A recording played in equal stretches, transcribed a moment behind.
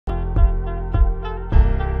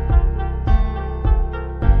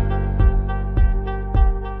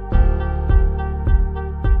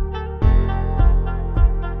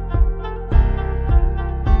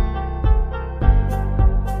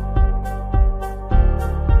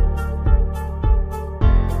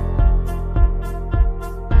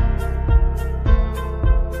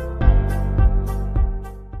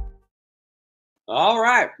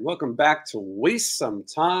Welcome back to Waste Some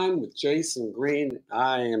Time with Jason Green.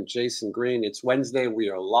 I am Jason Green. It's Wednesday. We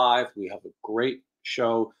are live. We have a great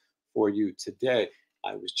show for you today.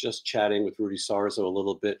 I was just chatting with Rudy Sarzo a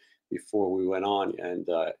little bit before we went on, and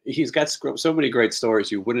he's got so many great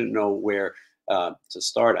stories. You wouldn't know where to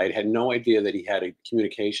start. I had no idea that he had a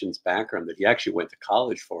communications background, that he actually went to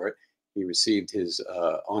college for it. He received his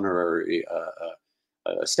honorary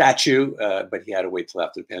statue, but he had to wait till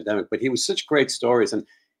after the pandemic. But he was such great stories. And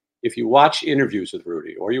if you watch interviews with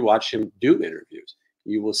Rudy or you watch him do interviews,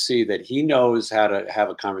 you will see that he knows how to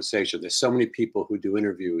have a conversation. There's so many people who do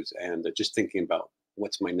interviews and they're just thinking about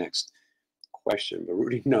what's my next question. But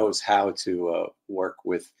Rudy knows how to work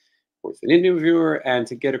with an interviewer and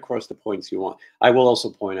to get across the points you want. I will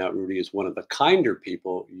also point out Rudy is one of the kinder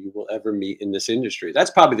people you will ever meet in this industry.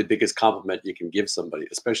 That's probably the biggest compliment you can give somebody,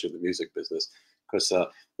 especially in the music business, because a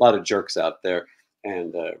lot of jerks out there.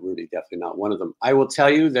 And Rudy definitely not one of them. I will tell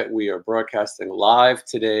you that we are broadcasting live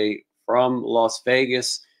today from Las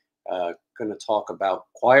Vegas. Going to talk about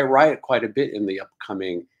Quiet Riot quite a bit in the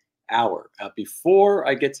upcoming hour. Before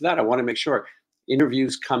I get to that, I want to make sure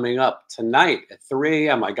interviews coming up tonight at 3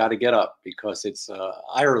 a.m. I got to get up because it's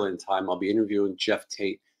Ireland time. I'll be interviewing Jeff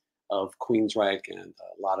Tate of Queensryche and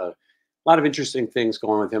a lot of interesting things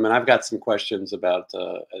going with him. And I've got some questions about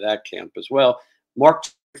that camp as well. Mark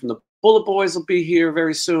from the Bullet Boys will be here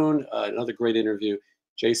very soon. Another great interview.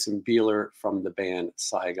 Jason Beeler from the band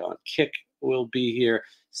Saigon Kick will be here.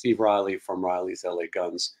 Steve Riley from Riley's LA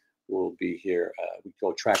Guns will be here. We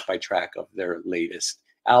go track by track of their latest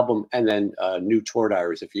album, and then new tour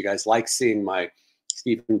diaries. If you guys like seeing my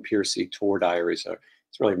Stephen Piercy tour diaries,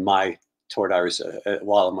 it's really my tour diaries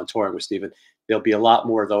while I'm on touring with Stephen. There'll be a lot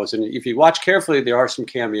more of those. And if you watch carefully, there are some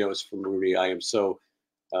cameos from Rudy. I am so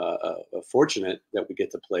fortunate that we get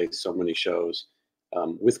to play so many shows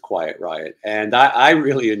with Quiet Riot. And I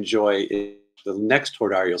really enjoy it. The next tour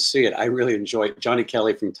diary, you'll see it. I really enjoy Johnny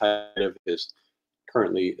Kelly from Tide is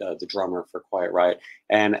currently the drummer for Quiet Riot.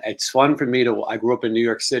 And it's fun for me I grew up in New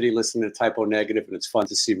York City listening to Typo Negative, and it's fun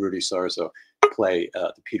to see Rudy Sarzo play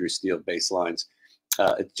the Peter Steele bass lines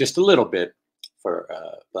just a little bit for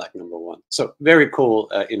Black Number One. So very cool,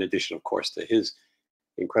 in addition, of course, to his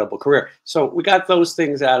incredible career. So we got those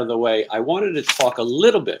things out of the way. I wanted to talk a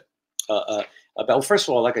little bit about, first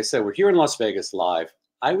of all, like I said, we're here in Las Vegas live.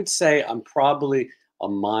 I would say I'm probably a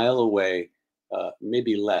mile away,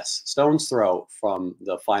 maybe less, stone's throw from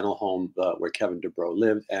the final home where Kevin DuBrow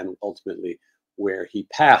lived and ultimately where he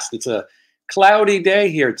passed. It's a cloudy day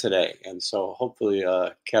here today. And so hopefully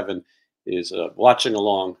Kevin is watching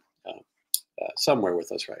along somewhere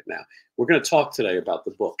with us right now. We're going to talk today about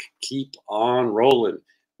the book, Keep On Rollin',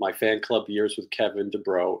 My Fan Club Years with Kevin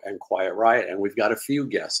DuBrow and Quiet Riot. And we've got a few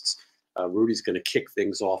guests. Rudy's going to kick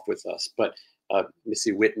things off with us. But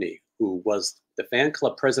Missy Whitney, who was the fan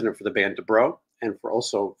club president for the band DuBrow and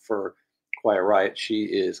also for Quiet Riot, she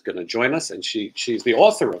is going to join us. And she's the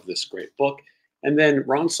author of this great book. And then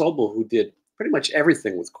Ron Sobol, who did pretty much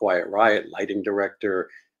everything with Quiet Riot, lighting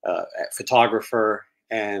director, photographer,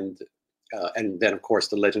 and then, of course,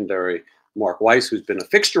 the legendary Mark Weiss, who's been a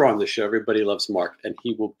fixture on the show. Everybody loves Mark, and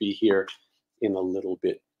he will be here in a little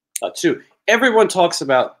bit, too. Everyone talks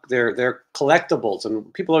about their collectibles,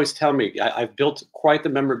 and people always tell me, I've built quite the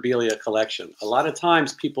memorabilia collection. A lot of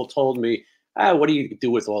times people told me, what do you do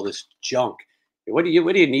with all this junk? What do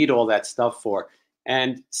you need all that stuff for?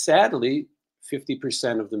 And sadly,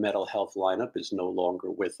 50% of the Metal Health lineup is no longer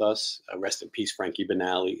with us. Rest in peace, Frankie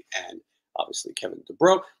Banali, and obviously Kevin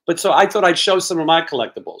DuBrow. But so I thought I'd show some of my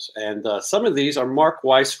collectibles. And some of these are Mark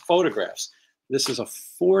Weiss photographs. This is a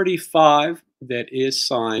 45 that is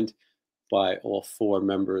signed by all 4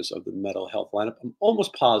 members of the Metal Health lineup. I'm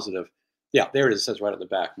almost positive. Yeah, there it is. It says right on the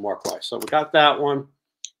back, Mark Weiss. So we got that one.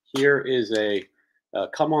 Here is a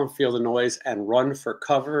Come On, Feel the Noise and Run for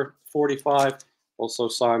Cover 45, also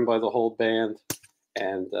signed by the whole band.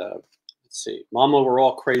 And let's see, Mama, We're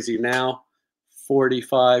All Crazy Now,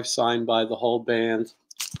 45, signed by the whole band.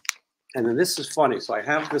 And then this is funny. So I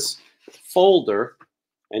have this folder,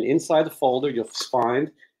 and inside the folder you'll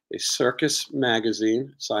find a Circus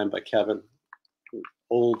magazine signed by Kevin,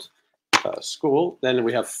 old school. Then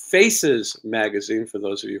we have Faces magazine, for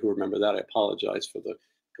those of you who remember that. I apologize for the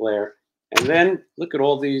glare. And then look at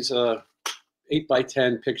all these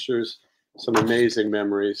 8x10 pictures, some amazing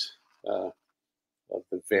memories of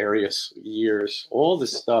the various years, all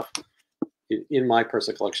this stuff in my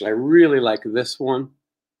personal collection. I really like this one.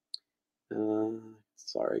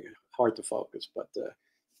 Sorry, hard to focus, but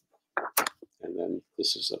and then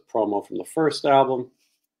this is a promo from the first album,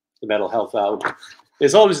 the Metal Health album.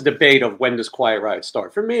 There's always a debate of when does Quiet Riot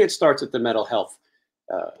start. For me, it starts at the Metal Health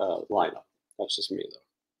lineup. That's just me,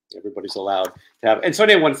 though. Everybody's allowed to have. And so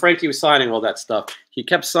anyway, when Frankie was signing all that stuff, he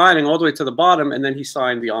kept signing all the way to the bottom, and then he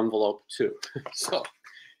signed the envelope too. So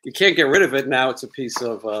you can't get rid of it now. It's a piece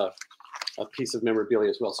of memorabilia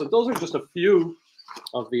as well. So those are just a few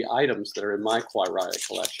of the items that are in my Quiet Riot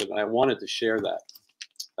collection. And I wanted to share that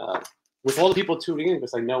with all the people tuning in,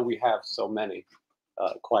 because I know we have so many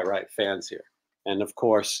Quiet Riot fans here. And of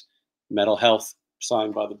course, Mental Health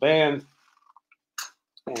signed by the band.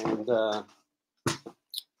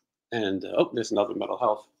 And oh, there's another Mental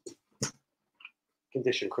Health.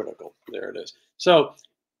 Condition Critical. There it is. So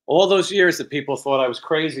all those years that people thought I was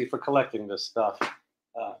crazy for collecting this stuff,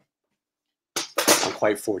 I'm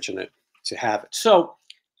quite fortunate to have it. So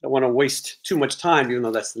I don't want to waste too much time, even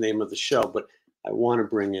though that's the name of the show, but I want to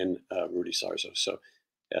bring in Rudy Sarzo. So,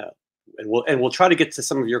 and we'll try to get to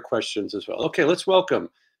some of your questions as well. Okay, let's welcome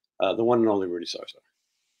the one and only Rudy Sarzo.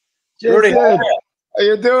 Rudy, how are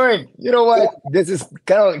you doing? You know what? This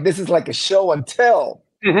is like a show and tell,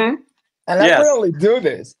 and I rarely do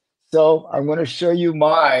this. So I'm going to show you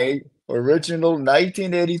my original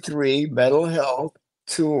 1983 Mental Health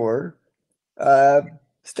tour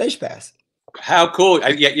stage pass. How cool!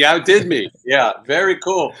 You outdid me. Yeah, very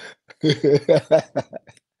cool. And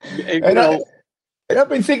I've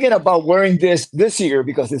been thinking about wearing this year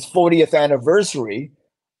because it's 40th anniversary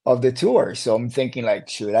of the tour. So I'm thinking, like,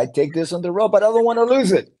 should I take this on the road? But I don't want to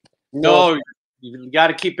lose it. No, you got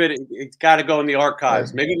to keep it. It's got to go in the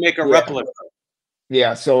archives. Maybe make a replica.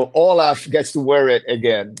 Yeah. So Olaf gets to wear it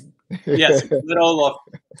again. Yes, let Olaf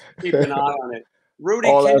keep an eye on it. Rudy,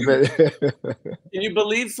 can you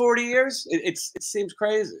believe 40 years? It seems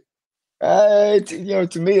crazy.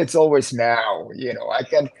 To me, it's always now. I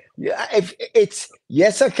can. Yeah,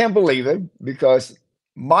 yes, I can believe it because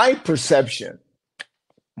my perception,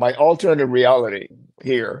 my alternate reality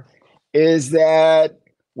here, is that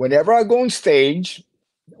whenever I go on stage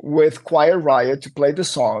with Quiet Riot to play the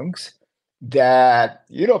songs, that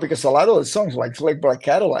because a lot of the songs, like Black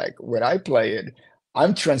Cadillac, when I play it,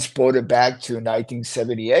 I'm transported back to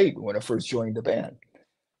 1978 when I first joined the band.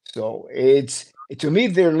 So to me,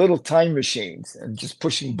 they're little time machines and just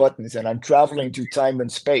pushing buttons, and I'm traveling to time and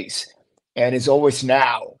space, and it's always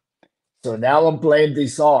now. So now I'm playing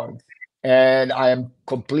these songs, and I am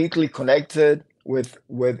completely connected with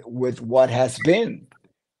what has been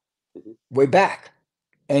way back,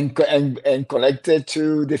 and connected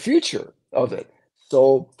to the future of it.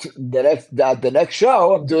 So the next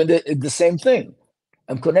show, I'm doing the same thing.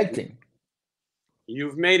 I'm connecting.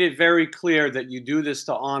 You've made it very clear that you do this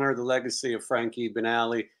to honor the legacy of Frankie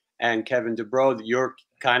Banali and Kevin DuBrow, that you're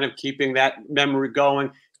kind of keeping that memory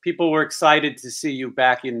going. People were excited to see you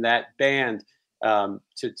back in that band to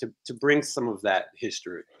bring some of that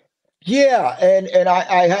history. Yeah, and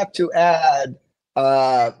I have to add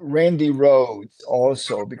Randy Rhoads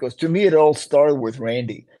also, because to me it all started with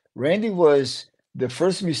Randy. Randy was the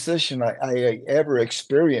first musician I ever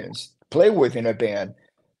experienced play with in a band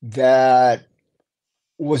that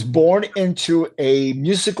was born into a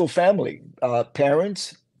musical family.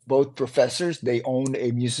 Parents, both professors, they owned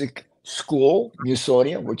a music school,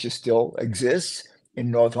 Musonia, which still exists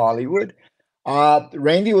in North Hollywood.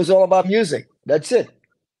 Randy was all about music. That's it.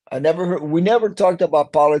 We never talked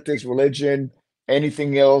about politics, religion,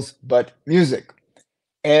 anything else but music.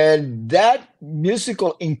 And that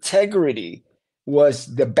musical integrity was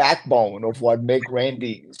the backbone of what made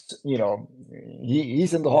Randy,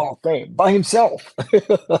 he's in the Hall of Fame by himself.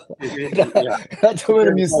 Not too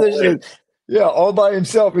many musicians, all by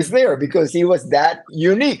himself is there because he was that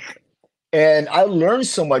unique. And I learned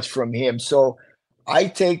so much from him. So I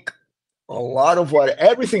take a lot of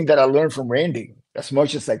everything that I learned from Randy, as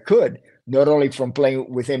much as I could, not only from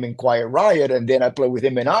playing with him in Quiet Riot, and then I played with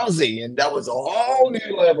him in Ozzy, and that was a whole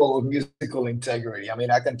new level of musical integrity. I mean,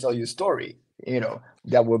 I can tell you a story,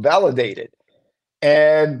 that were validated.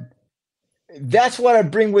 And that's what I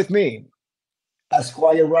bring with me as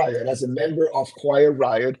Quiet Riot, as a member of Quiet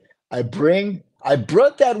Riot. I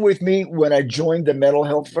brought that with me when I joined the mental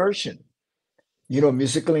health version.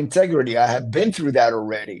 Musical integrity. I have been through that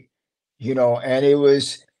already, and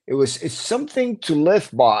it's something to live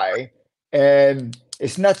by, and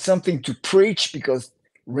it's not something to preach, because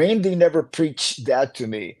Randy never preached that to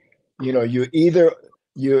me. He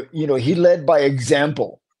led by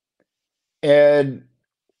example. And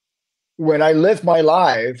when I live my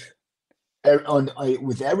life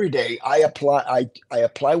with every day, I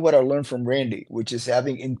apply what I learned from Randy, which is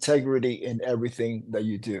having integrity in everything that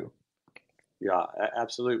you do. Yeah,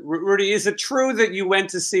 absolutely. Rudy, is it true that you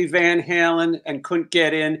went to see Van Halen and couldn't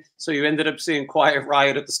get in, so you ended up seeing Quiet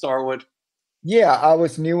Riot at the Starwood? Yeah, I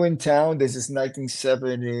was new in town. This is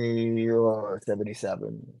 1970 or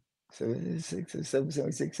 77. 76,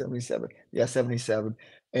 76, 77. Yeah, 77.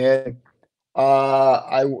 And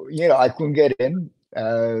I couldn't get in.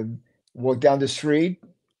 Walked down the street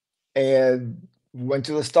and went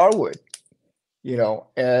to the Starwood,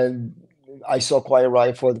 and I saw Quiet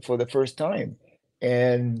Riot for the first time.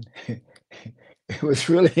 And it was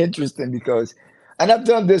really interesting because, and I've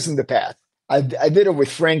done this in the past. I did it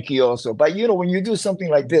with Frankie also. But when you do something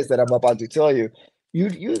like this that I'm about to tell you, you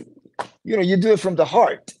you you do it from the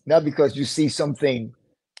heart, not because you see something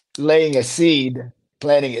laying a seed,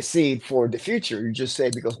 planting a seed for the future. You just say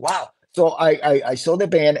because wow. So I saw the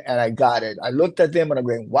band and I got it. I looked at them and I'm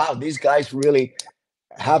going, wow, these guys really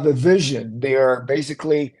have a vision. They are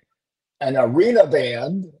basically an arena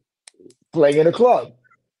band playing in a club.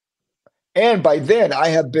 And by then, I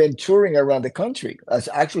have been touring around the country, as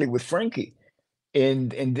actually with Frankie in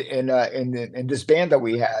this band that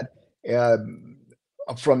we had um,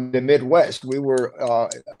 from the Midwest. We were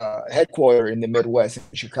headquartered in the Midwest in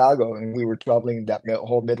Chicago, and we were traveling that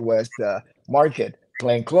whole Midwest market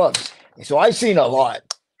playing clubs. So I've seen a lot.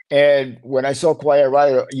 And when I saw Quiet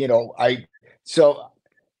Riot, so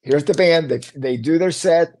here's the band. They do their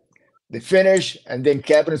set, they finish, and then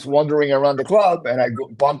Kevin is wandering around the club, and I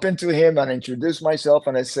bump into him and introduce myself,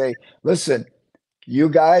 and I say, "Listen, you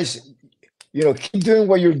guys, keep doing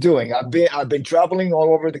what you're doing. I've been traveling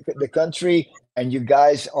all over the country, and you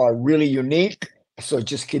guys are really unique. So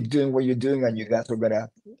just keep doing what you're doing, and you guys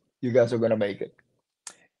are gonna make it."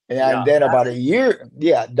 And Yeah, then about a year,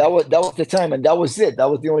 yeah, that was the time, and that was it. That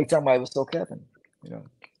was the only time I ever saw Kevin. You know.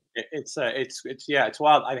 it's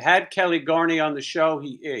wild. I've had Kelly Garney on the show.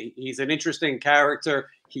 He's an interesting character.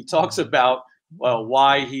 He talks about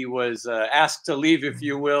why he was asked to leave, if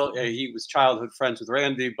you will. He was childhood friends with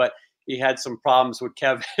Randy, but he had some problems with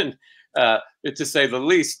Kevin, to say the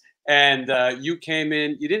least. And you came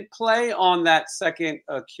in. You didn't play on that second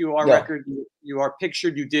QR No. record. You are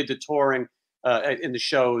pictured. You did the touring in the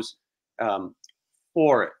shows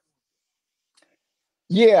for it.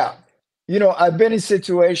 Yeah. I've been in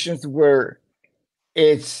situations where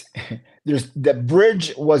it's the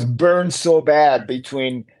bridge was burned so bad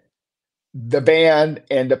between the band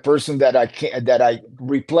and the person that I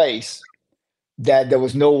replaced that there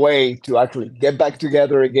was no way to actually get back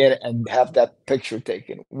together again and have that picture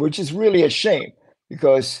taken, which is really a shame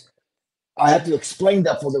because I have to explain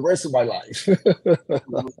that for the rest of my life.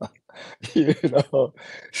 you know.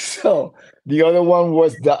 So the other one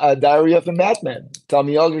was the Diary of a Madman,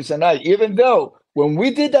 Tommy Aldridge and I. Even though when we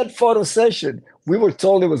did that photo session, we were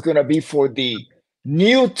told it was going to be for the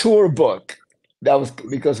new tour book. That was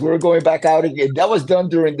because we were going back out again. That was done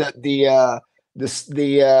during the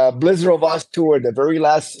Blizzard of Oz tour, the very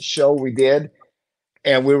last show we did,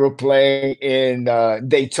 and we were playing in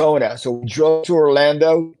Daytona. So we drove to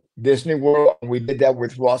Orlando, Disney World, and we did that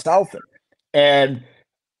with Ross Alford. And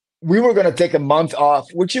we were going to take a month off,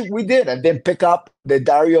 which we did, and then pick up the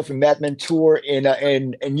Diary of a Madman tour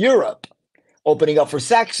in Europe, opening up for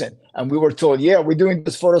Saxon. And we were told, yeah, we're doing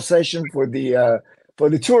this photo session for the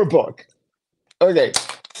tour book. Okay,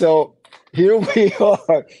 so here we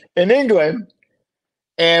are in England,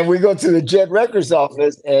 and we go to the Jet Records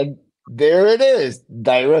office, and there it is,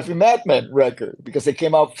 Diary of a Madman record, because it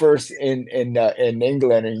came out first in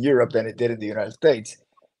England and Europe than it did in the United States.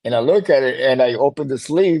 And I look at it, and I open the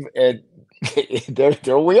sleeve, and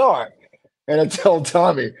there we are. And I tell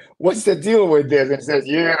Tommy, "What's the deal with this?" And he says,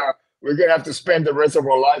 "Yeah, we're gonna have to spend the rest of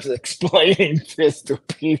our lives explaining this to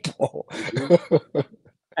people."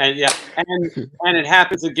 And yeah, and it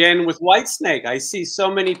happens again with Whitesnake. I see so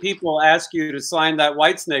many people ask you to sign that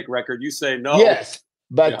Whitesnake record. You say no. Yes,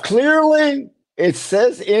 but clearly it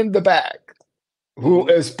says in the back who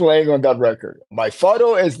is playing on that record. My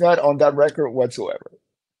photo is not on that record whatsoever.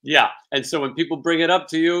 Yeah, and so when people bring it up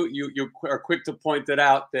to you, you are quick to point it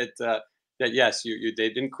out that yes, they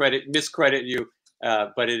didn't miscredit you,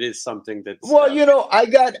 but it is something that's Well, I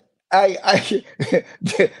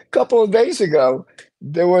a couple of days ago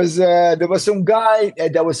there was some guy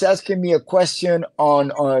that was asking me a question on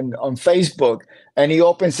Facebook, and he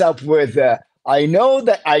opens up with I know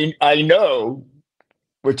that I know,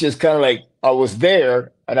 which is kind of like I was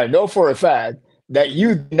there and I know for a fact that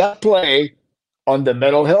you did not play on the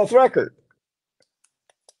Mental Health record,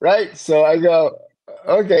 right? So I go,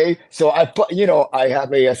 okay. So I put, I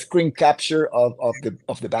have a screen capture of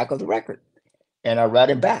the back of the record, and I read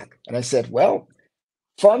it back, and I said, well,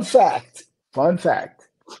 fun fact, fun fact.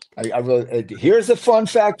 I wrote, here's a fun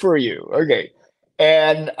fact for you. Okay,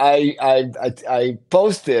 and I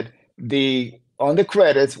posted on the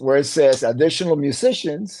credits where it says additional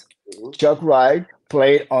musicians, Chuck Wright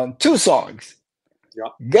played on 2 songs. Yeah.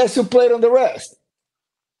 Guess who played on the rest?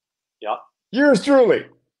 Yeah. Yours truly.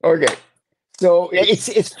 Okay. So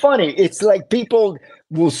it's funny. It's like people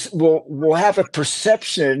will have a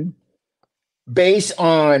perception based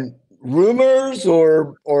on rumors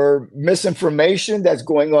or misinformation that's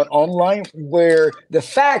going on online, where the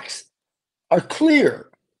facts are clear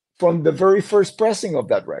from the very first pressing of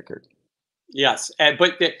that record. Yes, and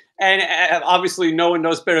obviously no one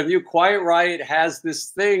knows better than you. Quiet Riot has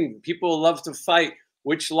this thing. People love to fight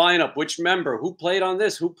which lineup, which member, who played on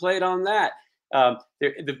this, who played on that.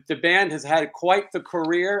 The band has had quite the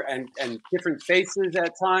career and different faces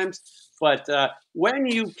at times. But when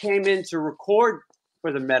you came in to record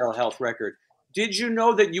for the Mental Health record, did you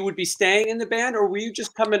know that you would be staying in the band, or were you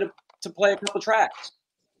just coming to play a couple tracks?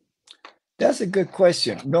 That's a good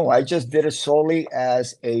question. No, I just did it solely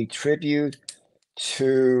as a tribute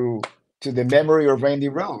to the memory of Randy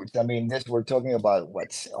Rhoads. I mean, this we're talking about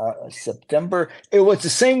September. It was the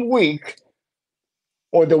same week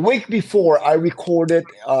or the week before I recorded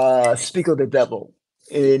Speak of the Devil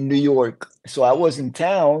in New York. So I was in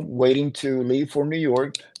town waiting to leave for New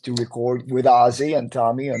York to record with Ozzy and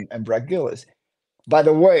Tommy and Brad Gillis. By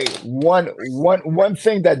the way, one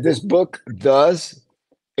thing that this book does,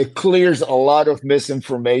 it clears a lot of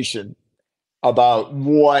misinformation about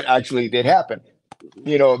what actually did happen.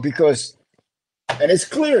 You know, because, and it's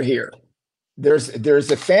clear here. There's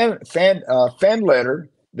a fan letter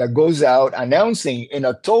that goes out announcing in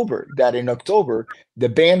October the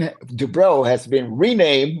band Dubrow has been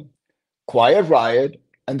renamed Quiet Riot,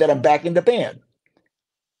 and that I'm back in the band.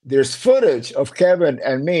 There's footage of Kevin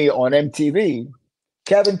and me on MTV,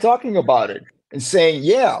 Kevin talking about it and saying,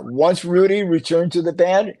 yeah, once Rudy returned to the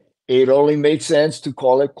band, it only made sense to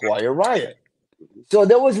call it Quiet Riot. So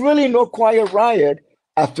there was really no Quiet Riot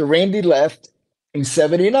after Randy left in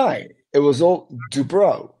 '79. It was all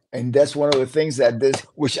Dubrow. And that's one of the things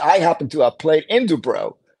which I happen to have played in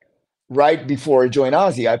Dubrow right before I joined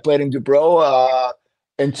Ozzy. I played in Dubrow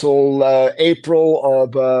until April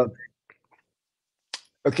of,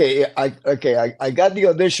 I got the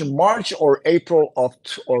audition March or April of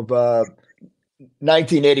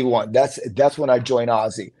 1981. That's when I joined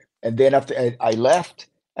Ozzy. And then after I left,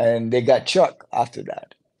 and they got Chuck after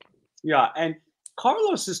that. Yeah, and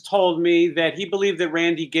Carlos has told me that he believed that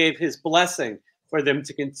Randy gave his blessing for them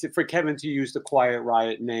for Kevin to use the Quiet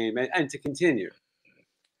Riot name and to continue.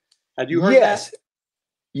 Have you heard that?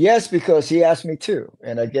 Yes, because he asked me to,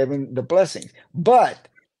 and I gave him the blessings. But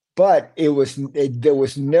there was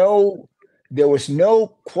no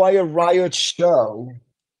Quiet Riot show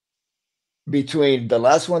between the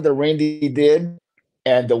last one that Randy did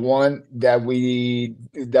and the one that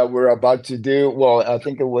we're about to do. Well, I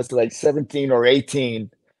think it was like 17 or 18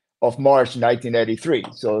 of March 1983.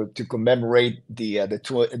 So to commemorate the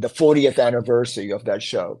 40th anniversary of that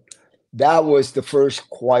show, that was the first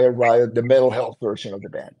Quiet Riot, the Mental Health version of the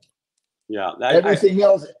band. Yeah, everything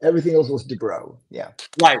else was Dubrow. Yeah,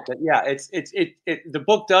 right. But yeah, the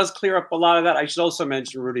book does clear up a lot of that. I should also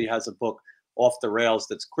mention Rudy has a book, Off the Rails,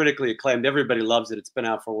 that's critically acclaimed. Everybody loves it. It's been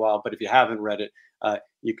out for a while, but if you haven't read it,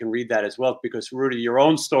 you can read that as well. Because Rudy, your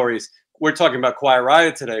own stories. We're talking about Quiet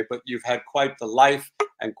Riot today, but you've had quite the life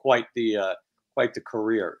and quite the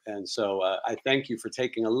career. And so I thank you for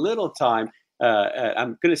taking a little time.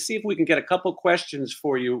 I'm going to see if we can get a couple questions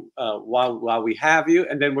for you while we have you,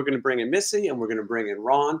 and then we're going to bring in Missy, and we're going to bring in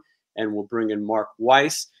Ron, and we'll bring in Mark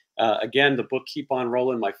Weiss. Again, the book Keep On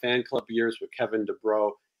Rollin', My Fan Club Years with Kevin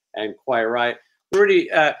Dubrow and Quiet Riot. Rudy,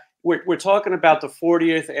 we're talking about the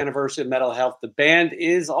 40th anniversary of Mental Health. The band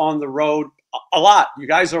is on the road a lot. You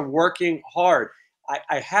guys are working hard.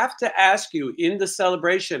 I have to ask you, in the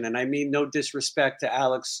celebration, and I mean no disrespect to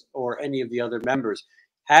Alex or any of the other members,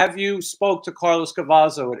 have you spoke to Carlos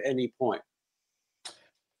Cavazo at any point?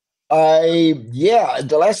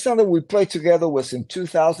 The last time that we played together was in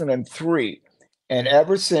 2003. And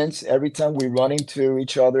ever since, every time we run into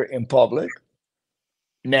each other in public,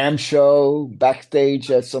 NAMM show, backstage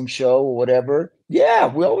at some show or whatever, yeah,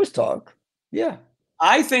 we always talk. Yeah.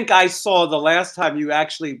 I think I saw the last time you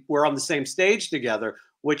actually were on the same stage together,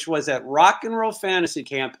 which was at Rock and Roll Fantasy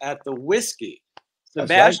Camp at the Whiskey.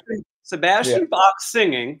 Sebastian Bach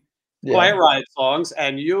singing Quiet Riot songs,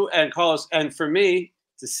 and you and Carlos, and for me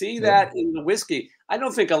to see that in the Whiskey, I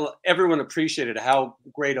don't think everyone appreciated how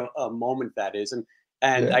great a moment that is.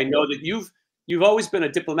 And I know that you've always been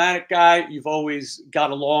a diplomatic guy. You've always got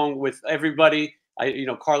along with everybody.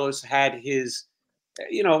 Carlos had his,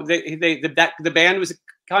 the band was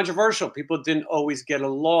controversial. People didn't always get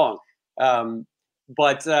along.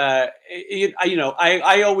 But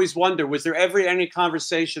I always wonder, was there ever any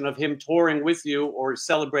conversation of him touring with you or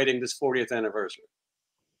celebrating this 40th anniversary?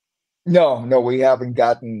 No, no, we haven't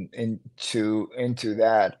gotten into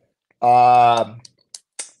that. Um,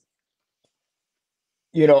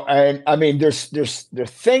 and I mean, there's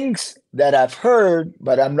things that I've heard,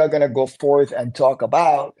 but I'm not gonna go forth and talk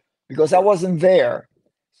about because I Sure. wasn't there.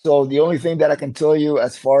 So the only thing that I can tell you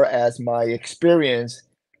as far as my experience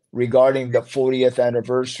regarding the 40th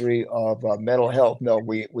anniversary of mental health, no,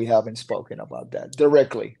 we haven't spoken about that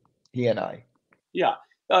directly, he and I. Yeah.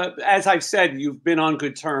 As I've said, you've been on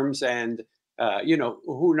good terms, and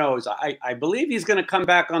who knows? I believe he's going to come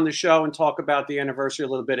back on the show and talk about the anniversary a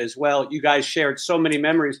little bit as well. You guys shared so many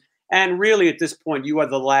memories, and really, at this point, you are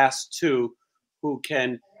the last two who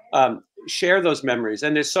can share those memories.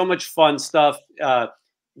 And there's so much fun stuff.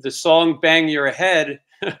 The song "Bang Your Head"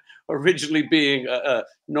 originally being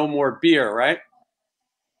 "No More Beer," right?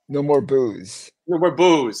 No more booze. No more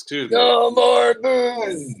booze. Excuse me. No more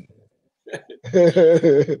booze.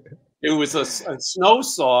 It was a snow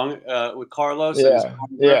song with Carlos and his Yeah,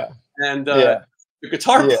 partner, yeah, and yeah, the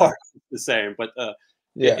guitar yeah, part is the same. But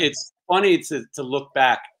yeah, it's funny to look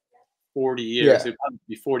back 40 years. yeah, It would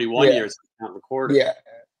be 41 yeah, years not recorded. yeah,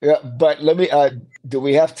 yeah. But let me. Do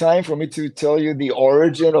we have time for me to tell you the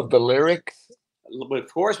origin of the lyrics? But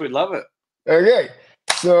of course, we love it. Okay.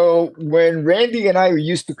 So when Randy and I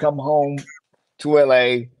used to come home to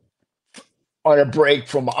LA on a break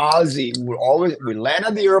from Ozzy, we land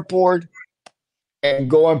at the airport and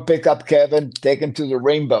go and pick up Kevin, take him to the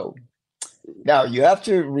Rainbow. Now you have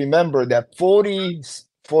to remember that 40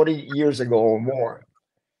 years ago or more,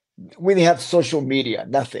 we didn't have social media,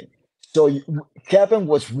 nothing. So Kevin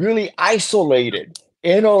was really isolated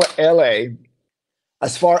in LA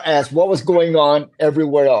as far as what was going on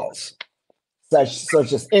everywhere else,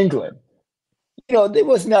 such as England. They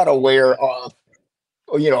was not aware of,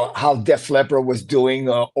 how Def Leppard was doing,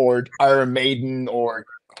 or Iron Maiden, or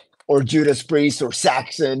Judas Priest, or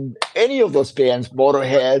Saxon, any of those bands,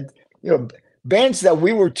 Motorhead, bands that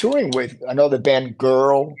we were touring with. Another band,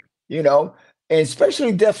 Girl, and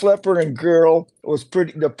especially Def Leppard and Girl was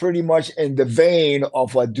pretty much in the vein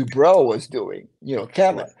of what Dubrow was doing,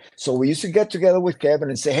 Kevin. So we used to get together with Kevin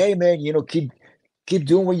and say, hey man, keep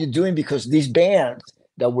doing what you're doing, because these bands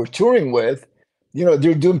that we're touring with,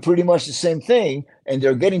 they're doing pretty much the same thing, and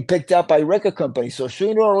they're getting picked up by record companies. So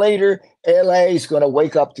sooner or later, LA is going to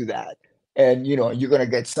wake up to that, and you're going to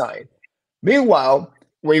get signed. Meanwhile,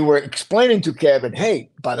 we were explaining to Kevin, hey,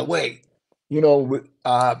 by the way,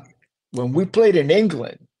 when we played in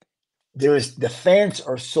England, the fans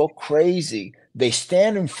are so crazy. They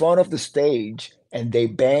stand in front of the stage and they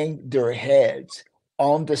bang their heads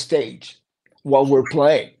on the stage while we're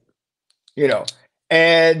playing, you know.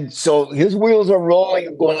 And so his wheels are rolling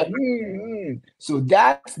and going like, So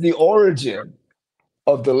that's the origin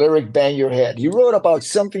of the lyric "Bang Your Head." He wrote about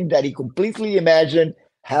something that he completely imagined,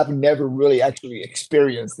 have never really actually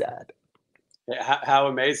experienced that. Yeah, how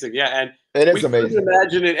amazing. Yeah. And It we is couldn't amazing.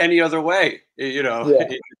 imagine it any other way, Yeah,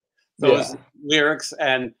 those yeah, lyrics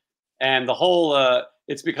and the whole,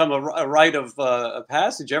 it's become a rite of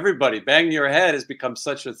passage. Everybody, "Bang Your Head" has become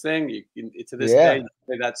such a thing. To this day, yeah, you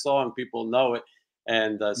play that song, people know it.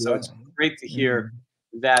 And so yeah. it's great to hear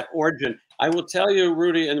Mhm. that origin. I will tell you,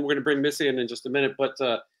 Rudy, and we're going to bring Missy in just a minute, but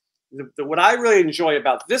what I really enjoy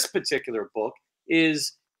about this particular book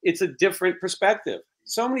is it's a different perspective.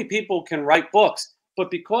 So many people can write books,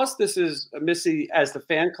 but because this is Missy as the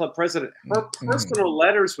fan club president, her Mhm. personal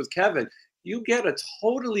letters with Kevin, you get a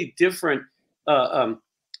totally different uh, um,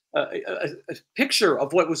 a picture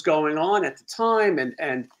of what was going on at the time,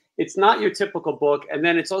 and it's not your typical book. And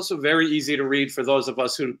then it's also very easy to read for those of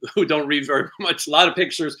us who don't read very much. A lot of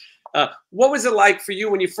pictures. What was it like for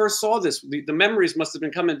you when you first saw this? The memories must have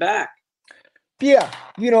been coming back. Yeah,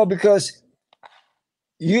 because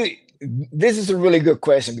you this is a really good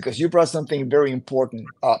question, because you brought something very important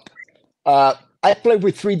up. I played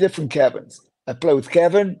with three different Kevins. I played with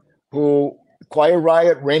Kevin, who Quiet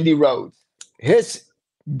Riot, Randy Rhoads. His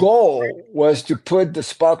goal was to put the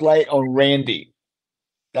spotlight on Randy.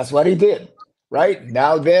 That's what he did. Right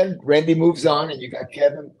now, then Randy moves on, and you got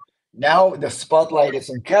Kevin. Now the spotlight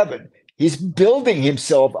is on Kevin. He's building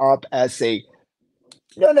himself up as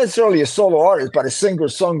not necessarily a solo artist, but a singer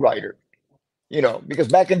songwriter. Because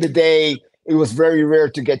back in the day, it was very rare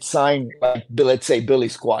to get signed, like, let's say, Billy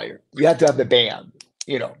Squire. You had to have the band,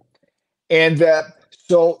 you know. And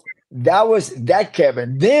so that was that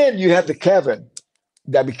Kevin. Then you have the Kevin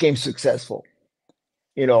that became successful,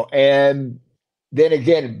 and then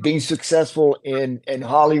again, being successful in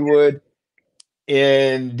Hollywood,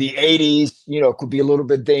 in the 80s, could be a little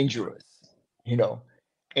bit dangerous, you know,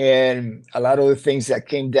 and a lot of the things that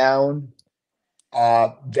came down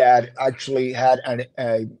that actually had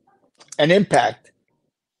an impact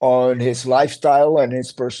on his lifestyle and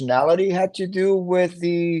his personality had to do with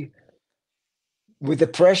the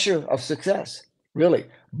pressure of success, really.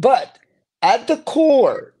 But at the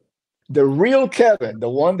core, the real Kevin, the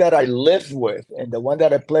one that I lived with and the one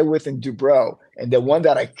that I played with in Dubrow and the one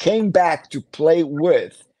that I came back to play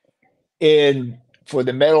with in for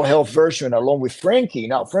the mental health version along with Frankie.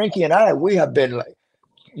 Now, Frankie and I, we have been like,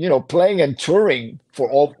 playing and touring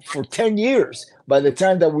for 10 years by the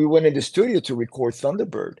time that we went in the studio to record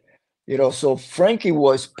Thunderbird. So Frankie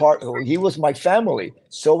he was my family.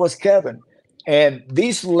 So was Kevin. And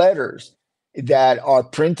these letters that are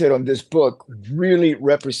printed on this book really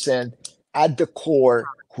represent at the core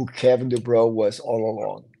who Kevin Dubrow was all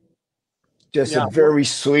along. Just a very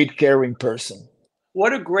sweet, caring person.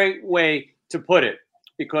 What a great way to put it,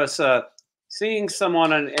 because seeing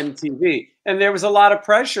someone on MTV, and there was a lot of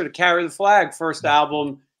pressure to carry the flag. First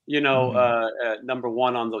album, number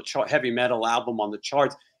one on the heavy metal album on the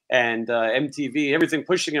charts, and MTV, everything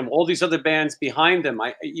pushing him, all these other bands behind him.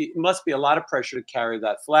 It must be a lot of pressure to carry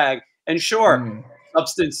that flag. And sure,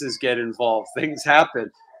 substances get involved, things happen.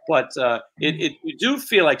 But you do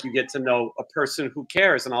feel like you get to know a person who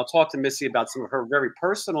cares. And I'll talk to Missy about some of her very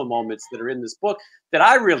personal moments that are in this book that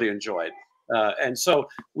I really enjoyed. And so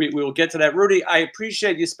we will get to that. Rudy, I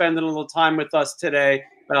appreciate you spending a little time with us today.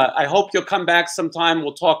 I hope you'll come back sometime.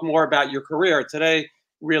 We'll talk more about your career today,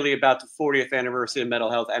 really about the 40th anniversary of mental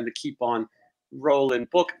health and the Keep On Rollin'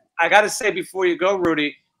 book. I got to say before you go,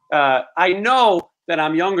 Rudy, I know that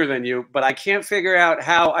I'm younger than you, but I can't figure out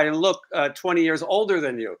how I look 20 years older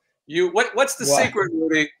than you. What's the secret,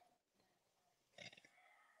 Rudy?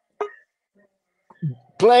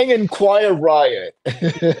 Playing in Choir Riot.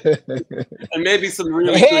 And maybe some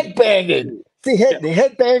really head banging. See, the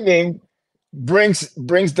head banging brings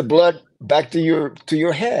the blood back to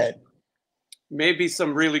your head. Maybe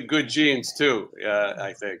some really good genes too,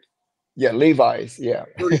 I think. Yeah, Levi's. Yeah.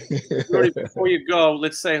 Rudy, before you go,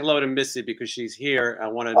 let's say hello to Missy because she's here.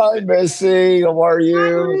 Hi, Missy. How are you? Hi,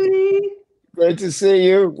 Rudy. Great to see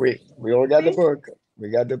you. We all got the book. We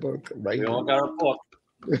got the book right We all got our book.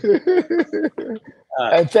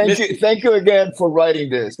 And thank you again for writing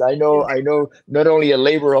this. I know not only a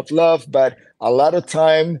labor of love, but a lot of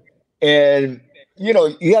time, and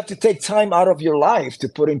you have to take time out of your life to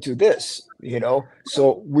put into this.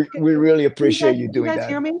 So we really appreciate you doing that. You guys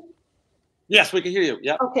hear me? Yes, we can hear you.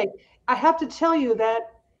 Yeah. Okay. I have to tell you that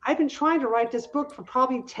I've been trying to write this book for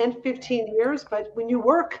probably 10, 15 years, but when you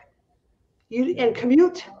work and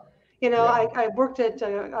commute, I worked at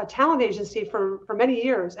a talent agency for many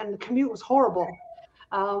years, and the commute was horrible.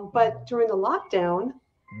 But during the lockdown,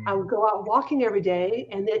 I would go out walking every day.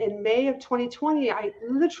 And then in May of 2020, I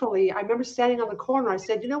remember standing on the corner. I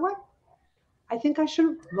said, you know what? I think I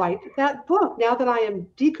should write that book now that I am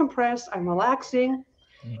decompressed, I'm relaxing.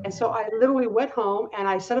 And so I literally went home and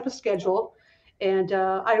I set up a schedule, and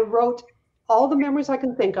I wrote all the memories I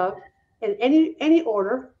can think of in any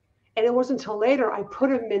order. And it wasn't until later I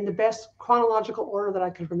put them in the best chronological order that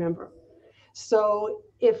I could remember. So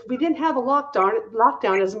if we didn't have a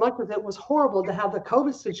lockdown, as much as it was horrible to have the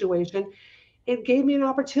COVID situation, it gave me an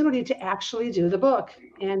opportunity to actually do the book.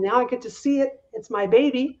 And now I get to see it. It's my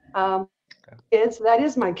baby. That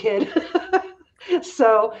is my kid.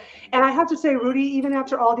 So, and I have to say, Rudy, even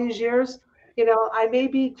after all these years, I may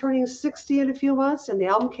be turning 60 in a few months, and the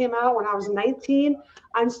album came out when I was 19.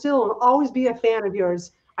 I'm still and always be a fan of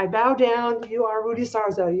yours. I bow down. You are Rudy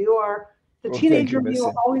Sarzo. You are the teenager. You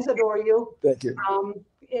will always adore you. Thank you.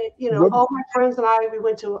 All my friends and I, we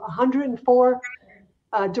went to 104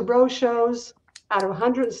 Dubrow shows out of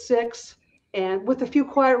 106, and with a few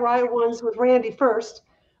Quiet Riot ones with Randy first.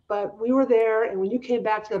 But we were there, and when you came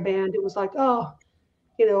back to the band, it was like,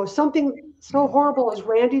 something so horrible as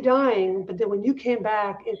Randy dying. But then when you came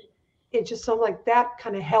back, it just something like that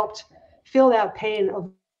kind of helped fill that pain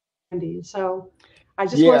of Randy. So I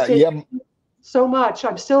just want to say thank you so much.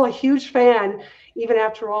 I'm still a huge fan, even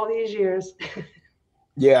after all these years.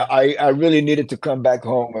 Yeah, I really needed to come back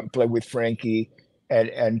home and play with Frankie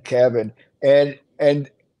and Kevin. And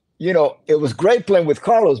it was great playing with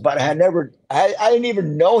Carlos, but I didn't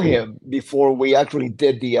even know him before we actually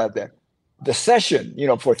did the session,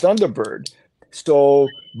 for Thunderbird. So,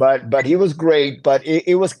 but he was great. But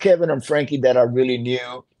it was Kevin and Frankie that I really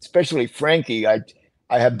knew, especially Frankie. I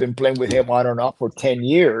have been playing with him on and off for 10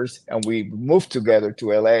 years, and we moved together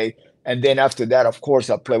to LA. And then after that, of course,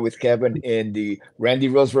 I played with Kevin in the Randy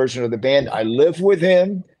Rose version of the band. I lived with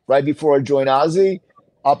him right before I joined Ozzy,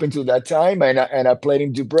 up until that time, and I played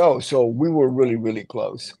in Dubrow, so we were really, really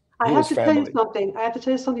close. I He have was to tell you family. something. I have to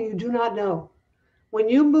tell you something you do not know. When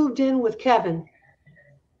you moved in with Kevin,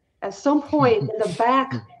 at some point in the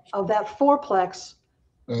back of that fourplex,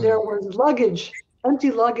 there was luggage,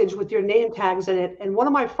 empty luggage with your name tags in it. And one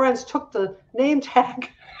of my friends took the name tag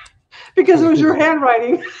because it was your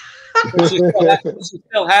handwriting. Does she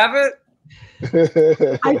still have it?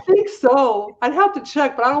 I think so. I'd have to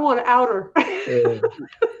check, but I don't want to out her.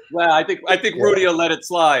 Well, I think Rudy will let it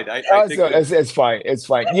slide. I think So it's fine. It's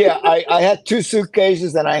fine. Yeah, I had 2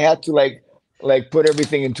 suitcases, and I had to like put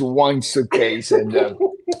everything into one suitcase, and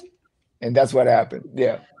that's what happened.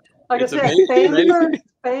 Yeah. Like It's I said, amazing.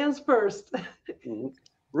 fans first.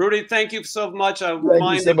 Rudy, thank you so much. Thank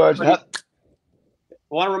you so much. I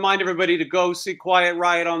want to remind everybody to go see Quiet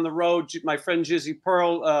Riot on the road. My friend Jizzy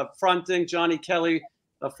Pearl fronting, Johnny Kelly,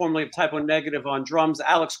 formerly of Typo Negative, on drums,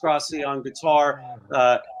 Alex Grassi on guitar.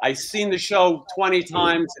 I've seen the show 20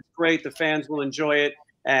 times. It's great. The fans will enjoy it.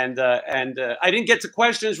 And I didn't get to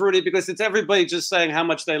questions, Rudy, because it's everybody just saying how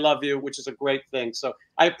much they love you, which is a great thing. So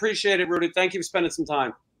I appreciate it, Rudy. Thank you for spending some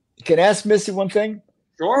time. Can I ask Missy one thing?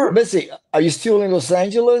 Sure. Missy, are you still in Los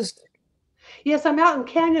Angeles? Yes, I'm out in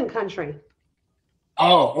Canyon Country.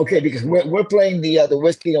 Oh, okay. Because we're playing the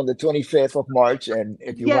Whiskey on the 25th of March, and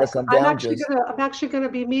if you want to come down, I'm actually gonna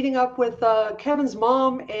be meeting up with Kevin's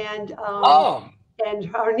mom and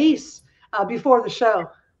our niece before the show.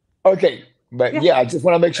 Okay, but yeah, I just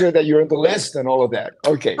want to make sure that you're in the list and all of that.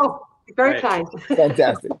 Okay. Oh, very kind.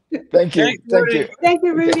 Fantastic. Thank you. Thank you. Thank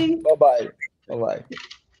you, Rudy. Okay. Bye-bye. Bye-bye.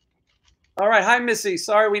 All right. Hi, Missy.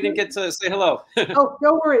 Sorry we didn't get to say hello. Oh,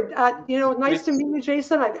 don't worry. Nice to meet you,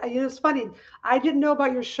 Jason. It's funny. I didn't know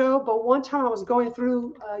about your show, but one time I was going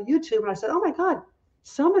through YouTube and I said, oh my God,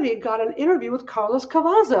 somebody got an interview with Carlos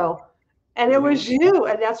Cavazo. And it was you.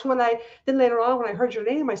 And that's when then later on, when I heard your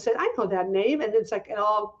name, I said, I know that name. And it's like, it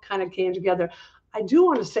all kind of came together. I do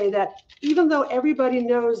want to say that even though everybody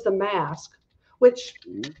knows the mask, which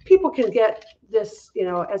people can get this,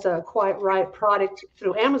 as a Quiet Riot product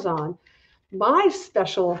through Amazon, my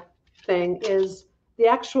special thing is the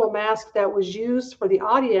actual mask that was used for the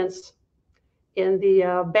audience in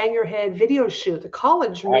the Bang Your Head video shoot. The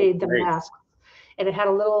college made the mask, and it had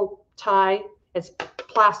a little tie. It's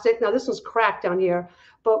plastic. Now this one's cracked down here,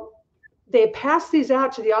 but they passed these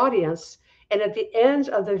out to the audience, and at the end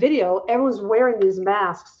of the video, everyone's wearing these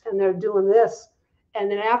masks, and they're doing this.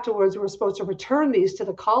 And then afterwards, we were supposed to return these to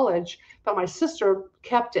the college, but my sister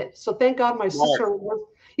kept it. So thank God my sister was.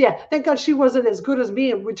 Yeah, thank God she wasn't as good as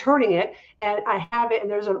me in returning it. And I have it, and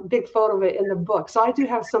there's a big photo of it in the book. So I do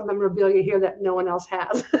have some memorabilia here that no one else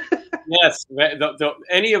has. Yes,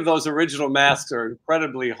 any of those original masks are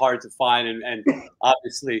incredibly hard to find and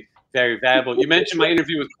obviously very valuable. You mentioned my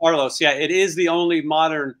interview with Carlos. Yeah, it is the only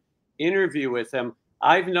modern interview with him.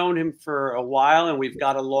 I've known him for a while, and we've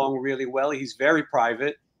got along really well. He's very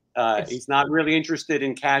private. He's not really interested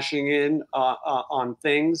in cashing in on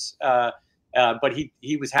things. But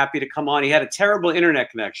he was happy to come on. He had a terrible internet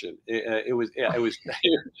connection. I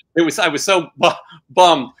was so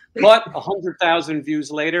bummed. But 100,000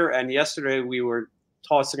 views later, and yesterday we were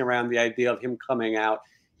tossing around the idea of him coming out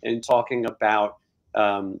and talking about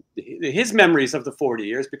his memories of the 40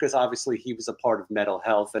 years, because obviously he was a part of mental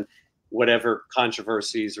health and whatever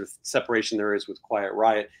controversies or separation there is with Quiet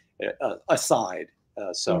Riot aside.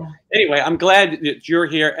 Anyway, I'm glad that you're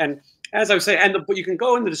here. And as I was saying, you can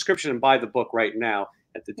go in the description and buy the book right now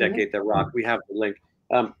at The Decade That Rocked. We have the link.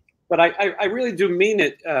 But I really do mean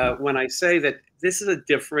it when I say that this is a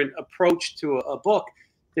different approach to a book.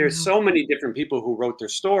 There's so many different people who wrote their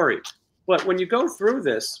story. But when you go through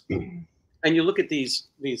this and you look at these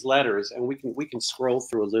letters, and we can scroll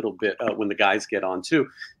through a little bit when the guys get on too,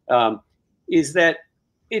 is that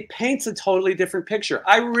it paints a totally different picture.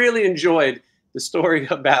 I really enjoyed the story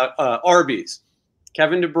about Arby's.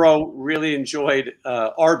 Kevin Dubrow really enjoyed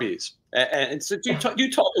Arby's, and so you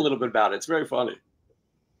talk a little bit about it. It's very funny.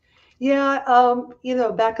 Yeah,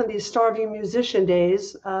 back in these starving musician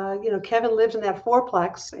days, Kevin lived in that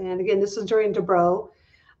fourplex, and again, this is during Dubrow,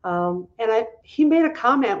 and he made a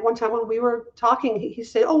comment one time when we were talking. He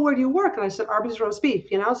said, "Oh, where do you work?" And I said, "Arby's roast beef."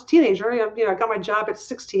 I was a teenager. I got my job at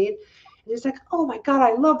 16, and he's like, "Oh my God,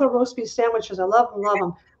 I love the roast beef sandwiches. I love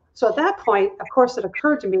them." So at that point, of course, it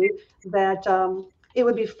occurred to me that it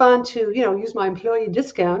would be fun to, use my employee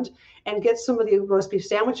discount and get some of the roast beef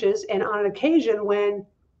sandwiches. And on an occasion when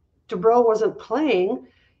Dubrow wasn't playing,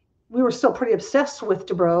 we were still pretty obsessed with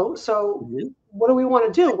Dubrow. So what do we want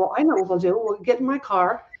to do? Well, I know what we'll do. We'll get in my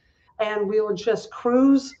car and we will just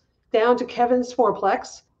cruise down to Kevin's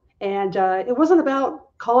fourplex And it wasn't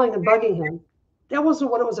about calling and bugging him. That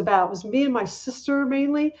wasn't what it was about. It was me and my sister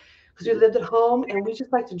mainly, because we lived at home, and we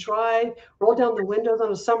just like to drive, roll down the windows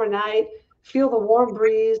on a summer night, feel the warm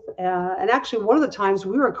breeze. And actually, one of the times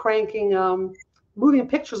we were cranking moving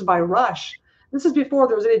pictures by Rush. This is before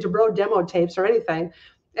there was any DeBro demo tapes or anything.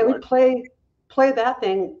 And we'd play that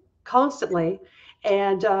thing constantly,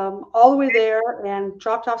 and all the way there, and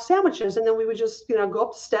dropped off sandwiches. And then we would just, go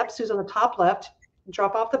up the steps, who's on the top left,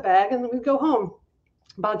 drop off the bag, and then we'd go home.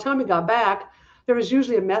 By the time we got back, there was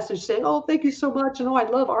usually a message saying, "Oh, thank you so much. And oh, I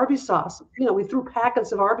love Arby's sauce." We threw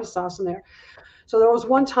packets of Arby's sauce in there. So there was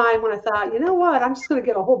one time when I thought, you know what, I'm just going to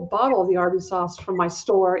get a whole bottle of the Arby's sauce from my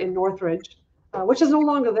store in Northridge, which is no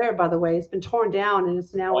longer there, by the way. It's been torn down, and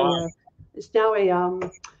it's now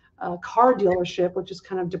a car dealership, which is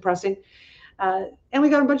kind of depressing. And we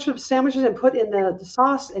got a bunch of sandwiches and put in the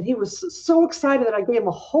sauce, and he was so excited that I gave him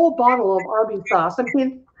a whole bottle of Arby's sauce. I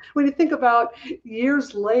mean, when you think about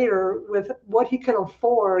years later with what he can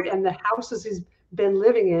afford and the houses he's been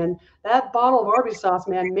living in, that bottle of Arby's sauce,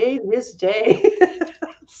 man, made his day.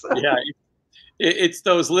 Yeah, it's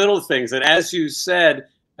those little things. And as you said,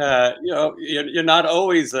 you're not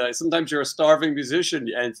always, sometimes you're a starving musician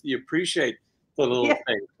and you appreciate the little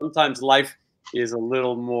things. Sometimes life is a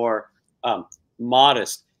little more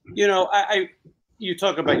modest. You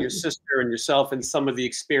talk about your sister and yourself and some of the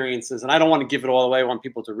experiences, and I don't want to give it all away. I want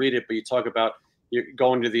people to read it, but you talk about you're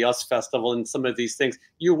going to the US Festival and some of these things.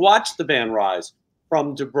 You watched the band rise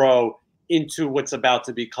from DeBro into what's about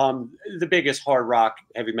to become the biggest hard rock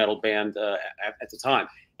heavy metal band at the time.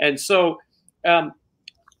 And so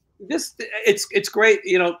it's great.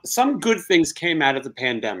 Some good things came out of the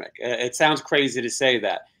pandemic. It sounds crazy to say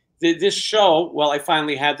that. This show, well, I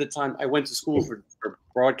finally had the time. I went to school for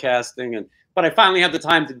broadcasting, but I finally had the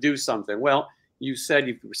time to do something. Well, you said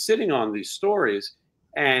you were sitting on these stories,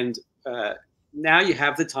 and now you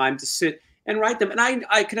have the time to sit and write them. And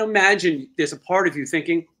I can imagine there's a part of you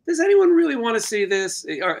thinking, does anyone really want to see this?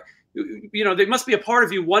 Or, there must be a part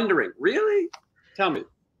of you wondering, really? Tell me.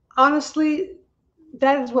 Honestly,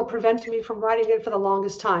 that is what prevented me from writing it for the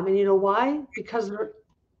longest time. And you know why? Because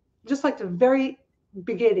just like the very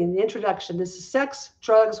beginning, the introduction, this is sex,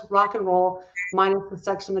 drugs, rock and roll, minus the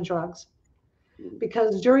sex and the drugs.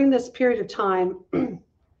 Because during this period of time,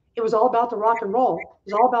 it was all about the rock and roll. It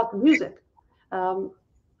was all about the music.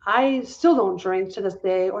 I still don't drink to this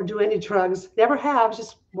day or do any drugs. Never have.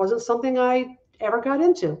 Just wasn't something I ever got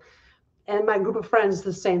into. And my group of friends,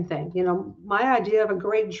 the same thing. My idea of a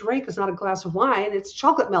great drink is not a glass of wine. It's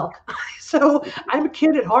chocolate milk. So I'm a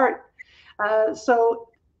kid at heart. So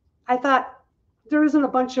I thought there isn't a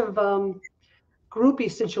bunch of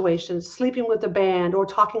groupie situations, sleeping with the band or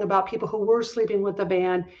talking about people who were sleeping with the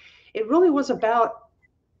band. It really was about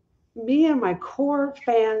me and my core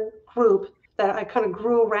fan group that I kind of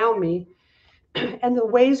grew around me, and the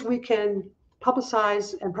ways we can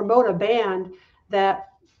publicize and promote a band that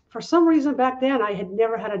for some reason back then I had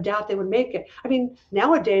never had a doubt they would make it. I mean,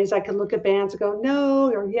 nowadays I can look at bands and go,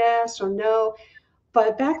 no, or yes, or no.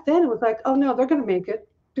 But back then it was like, oh no, they're going to make it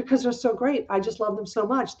because they're so great. I just love them so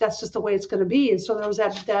much. That's just the way it's going to be. And so there was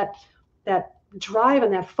that drive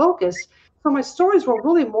and that focus. So my stories were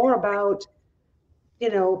really more about,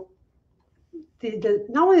 the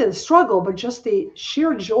not only the struggle, but just the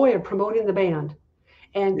sheer joy of promoting the band.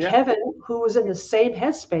 And Kevin, who was in the same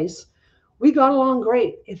headspace, we got along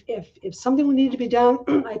great. If something needed to be done,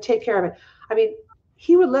 I'd take care of it. I mean,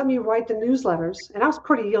 he would let me write the newsletters, and I was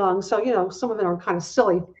pretty young, so some of them are kind of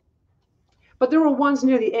silly. But there were ones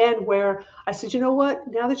near the end where I said, you know what?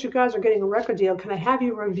 Now that you guys are getting a record deal, can I have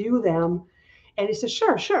you review them? And he said,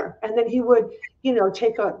 sure. And then he would,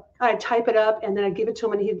 I'd type it up and then I'd give it to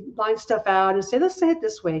him and he'd line stuff out and say, let's say it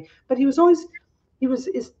this way. But he's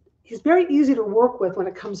very easy to work with when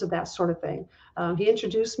it comes to that sort of thing. He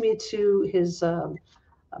introduced me to his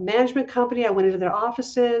management company. I went into their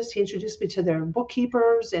offices. He introduced me to their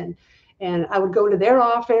bookkeepers and I would go to their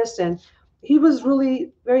office, and he was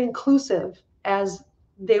really very inclusive as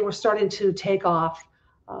they were starting to take off.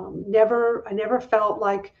 I never felt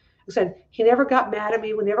like, I said, he never got mad at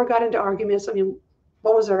me. We never got into arguments. I mean,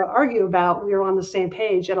 what was there to argue about? We were on the same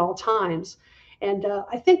page at all times. And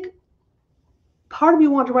I think part of me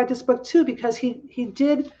wanted to write this book too, because he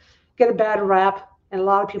did get a bad rap, and a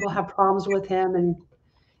lot of people have problems with him. And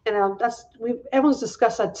everyone's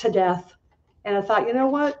discussed that to death. And I thought, you know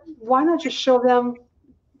what? Why not just show them,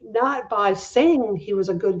 not by saying he was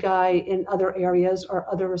a good guy in other areas or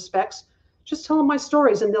other respects, just tell them my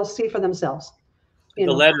stories and they'll see for themselves.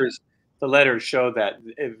 The letters show that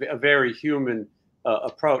a very human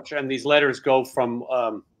approach, and these letters go from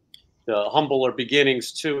humbler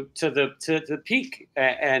beginnings to the peak,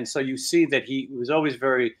 and so you see that he was always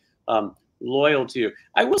very loyal to you.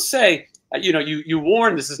 I will say, you know, you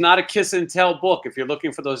warned this is not a kiss and tell book if you're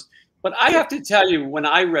looking for those. But I have to tell you, when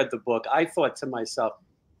I read the book, I thought to myself,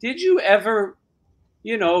 did you ever,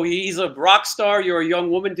 you know, he's a rock star, you're a young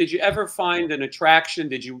woman. Did you ever find an attraction?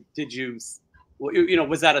 Did you, you know,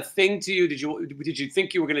 was that a thing to you? Did you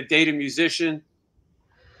think you were going to date a musician?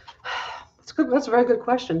 That's good. That's a very good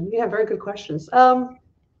question. You have very good questions.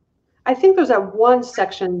 I think there's that one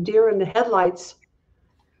section, Deer in the Headlights,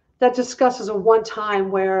 that discusses a one time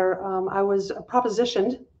where I was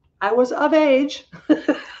propositioned. I was of age,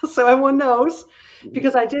 so everyone knows,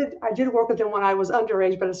 because I did work with him when I was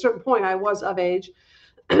underage, but at a certain point I was of age.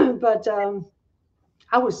 But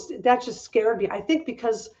that just scared me. I think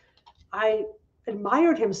because I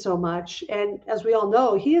admired him so much, and as we all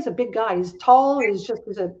know, he is a big guy. He's tall. He's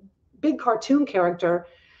a big cartoon character,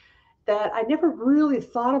 that I never really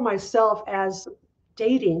thought of myself as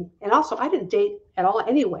dating. And also, I didn't date at all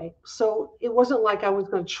anyway. So it wasn't like I was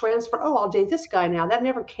going to transfer, oh, I'll date this guy now. That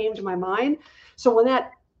never came to my mind. So when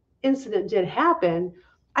that incident did happen,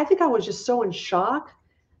 I think I was just so in shock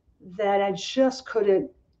that I just couldn't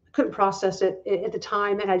process it at the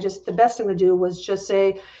time. And the best thing to do was just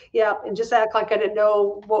say, yeah, and just act like I didn't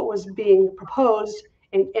know what was being proposed,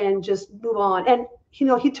 and just move on. And you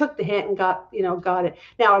know, he took the hint and got it.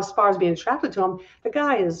 Now, as far as being attracted to him, the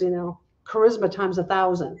guy is, you know, charisma times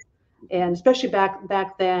 1,000. And especially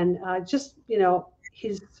back then, just, you know,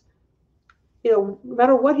 he's, you know, no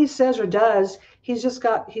matter what he says or does, he's just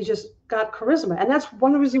got charisma. And that's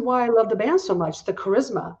one of the reasons why I love the band so much, the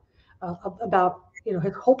charisma about, you know,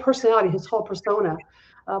 his whole personality, his whole persona.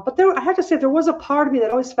 But I have to say, there was a part of me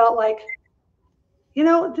that always felt like, you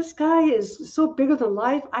know, this guy is so bigger than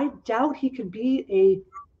life. I doubt he could be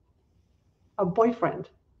a boyfriend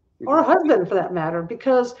or a husband, for that matter,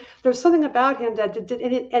 because there's something about him that did.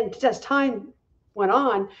 And as time went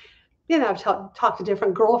on, you know, I've talked to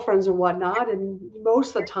different girlfriends and whatnot, and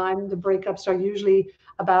most of the time the breakups are usually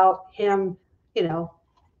about him, you know,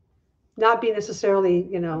 not being necessarily,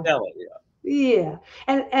 you know. Yeah,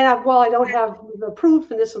 and while I don't have the proof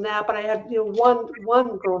and this and that, but I had, you know,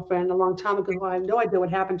 one girlfriend a long time ago who I had no idea what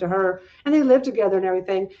happened to her, and they lived together and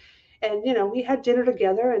everything, and you know, we had dinner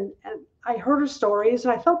together, and I heard her stories,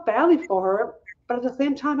 and I felt badly for her, but at the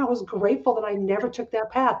same time I was grateful that I never took that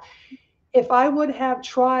path. If I would have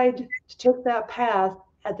tried to take that path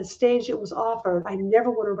at the stage it was offered, I never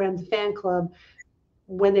would have ran the fan club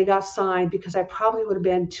when they got signed, because I probably would have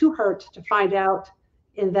been too hurt to find out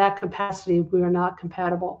in that capacity we are not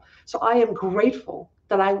compatible. So I am grateful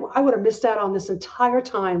that I would have missed out on this entire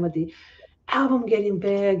time with the album getting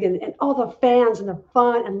big and all the fans and the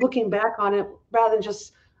fun and looking back on it, rather than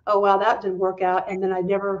just, oh, wow, that didn't work out. And then I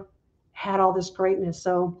never had all this greatness.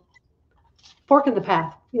 So fork in the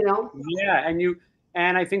path, you know? Yeah.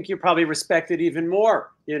 And I think you probably respect it even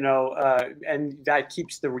more, you know, and that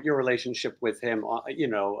keeps your relationship with him, you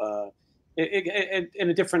know, in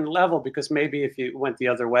a different level, because maybe if you went the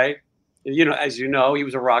other way, you know, as you know, he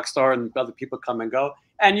was a rock star and other people come and go,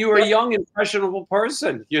 and you were a young, impressionable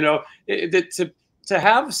person, you know, to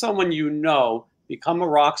have someone, you know, become a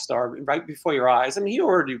rock star right before your eyes. I mean, he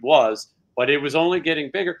already was, but it was only getting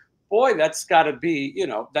bigger. Boy, that's got to be, you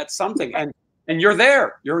know, that's something. And you're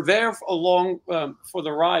there along for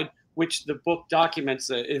the ride, which the book documents.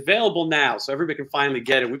 Available now, so everybody can finally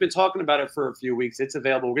get it. We've been talking about it for a few weeks. It's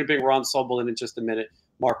available. We're going to bring Ron Sobol in just a minute,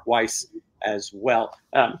 Mark Weiss as well.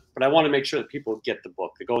 But I want to make sure that people get the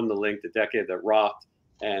book. They go in the link, The Decade That Rocked.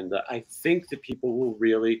 And I think that people will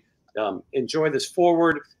really enjoy this.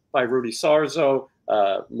 Forward by Rudy Sarzo.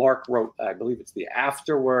 Mark wrote, I believe it's the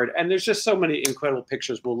afterword. And there's just so many incredible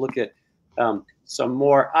pictures. We'll look at some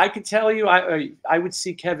more. I could tell you, I would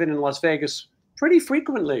see Kevin in Las Vegas pretty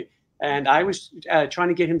frequently. And I was trying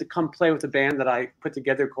to get him to come play with a band that I put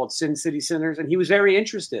together called Sin City Sinners, and he was very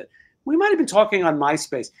interested. We might have been talking on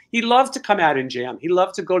MySpace. He loved to come out and jam. He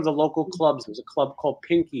loved to go to the local clubs. There was a club called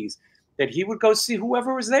Pinky's that he would go see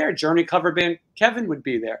whoever was there. Journey cover band, Kevin would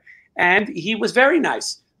be there. And he was very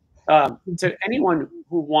nice to anyone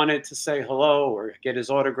who wanted to say hello or get his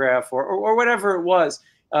autograph or whatever it was.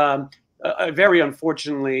 Very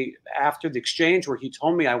unfortunately, after the exchange where he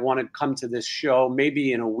told me I wanted to come to this show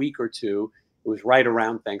maybe in a week or two, it was right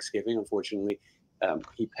around Thanksgiving, unfortunately,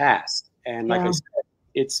 he passed. And like I said,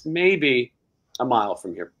 it's maybe a mile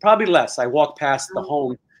from here, probably less. I walk past the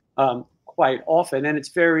home quite often, and it's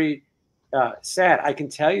very sad. I can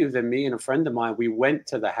tell you that me and a friend of mine, we went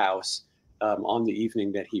to the house on the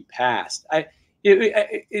evening that he passed.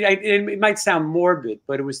 it might sound morbid,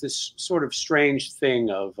 but it was this sort of strange thing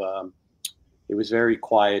of it was very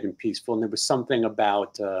quiet and peaceful, and there was something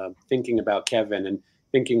about thinking about Kevin and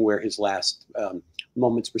thinking where his last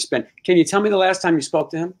moments were spent. Can you tell me the last time you spoke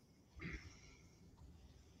to him?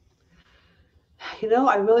 You know,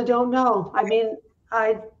 I really don't know. I mean,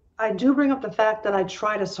 I do bring up the fact that I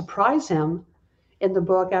try to surprise him in the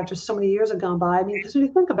book after so many years have gone by. I mean, because when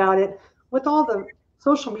you think about it, with all the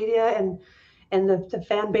social media and the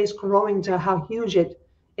fan base growing to how huge it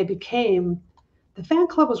became, the fan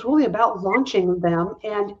club was really about launching them,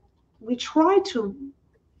 and we tried to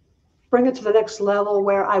bring it to the next level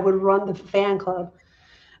where I would run the fan club.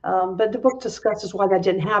 But the book discusses why that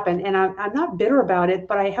didn't happen, and I'm not bitter about it,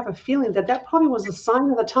 but I have a feeling that that probably was a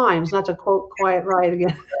sign of the times, not to quote Quiet Riot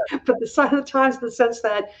again, but the sign of the times in the sense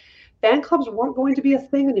that fan clubs weren't going to be a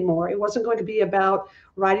thing anymore. It wasn't going to be about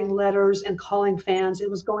writing letters and calling fans. It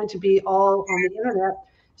was going to be all on the internet.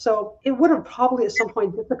 So it would have probably at some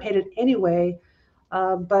point dissipated anyway,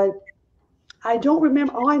 but I don't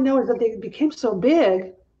remember. All I know is that they became so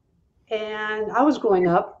big, and I was growing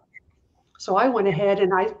up. So I went ahead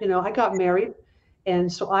and I got married.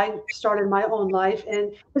 And so I started my own life.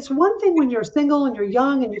 And it's one thing when you're single and you're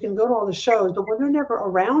young and you can go to all the shows, but when they're never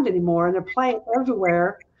around anymore and they're playing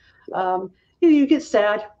everywhere, you get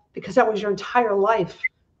sad because that was your entire life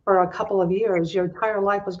for a couple of years. Your entire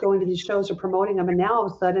life was going to these shows or promoting them. And now all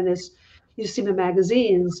of a sudden you see them in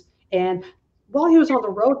magazines. And while he was on the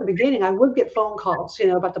road at the beginning, I would get phone calls,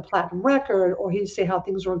 about the platinum record, or he'd say how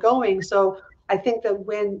things were going. So I think that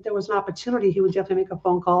when there was an opportunity, he would definitely make a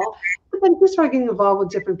phone call. But then he started getting involved with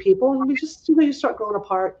different people, and we just, you start growing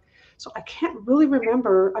apart. So I can't really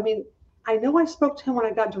remember. I mean, I know I spoke to him when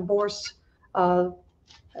I got divorced at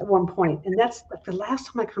one point, and that's like the last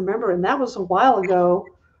time I can remember, and that was a while ago.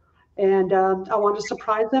 And I wanted to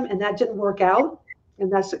surprise him, and that didn't work out. And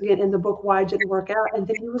that's, again, in the book, why it didn't work out. And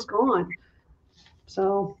then he was gone.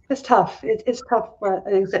 So it's tough. It's tough. But,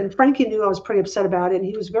 and Frankie knew I was pretty upset about it, and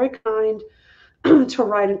he was very kind to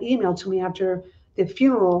write an email to me after the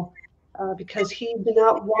funeral because he did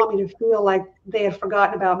not want me to feel like they had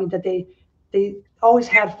forgotten about me, that they always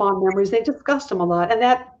had fond memories. They discussed him a lot, and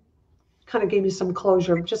that kind of gave me some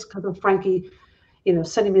closure just because of Frankie,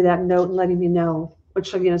 sending me that note and letting me know,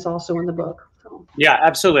 which again is also in the book. So. Yeah,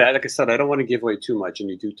 absolutely. Like I said, I don't want to give away too much, and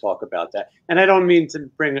you do talk about that. And I don't mean to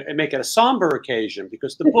make it a somber occasion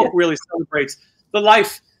because the book really celebrates the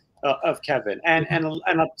life of Kevin and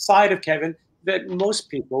a side of Kevin that most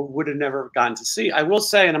people would have never gotten to see. I will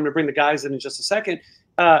say, and I'm going to bring the guys in just a second,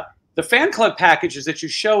 the fan club packages that you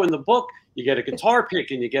show in the book, you get a guitar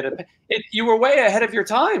pick and you get you were way ahead of your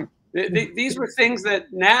time. These were things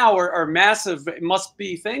that now are massive, must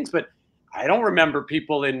be things, but I don't remember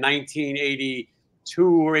people in 1982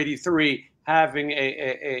 or 83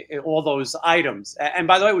 having all those items. And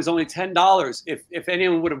by the way, it was only $10. If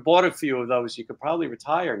anyone would have bought a few of those, you could probably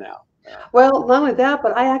retire now. Well, not only that,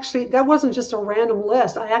 but that wasn't just a random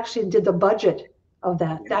list. I actually did the budget of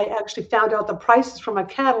that. I actually found out the prices from a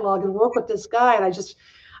catalog and worked with this guy. And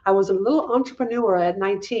I was a little entrepreneur at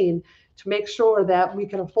 19 to make sure that we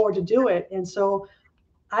could afford to do it. And so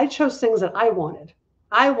I chose things that I wanted.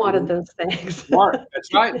 I wanted those things. Smart.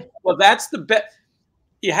 That's right. Well, that's the best.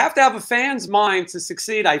 You have to have a fan's mind to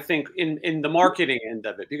succeed, I think, in the marketing end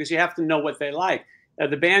of it, because you have to know what they like.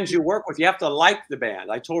 The bands you work with, you have to like the band.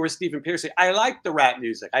 I told Stephen Piercy, I like the rap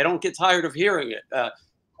music. I don't get tired of hearing it.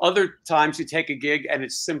 Other times you take a gig and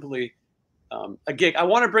it's simply a gig. I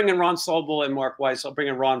want to bring in Ron Sobol and Mark Weiss. I'll bring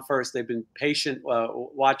in Ron first. They've been patient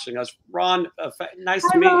watching us. Ron, nice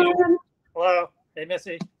to meet you. Hello. Hey,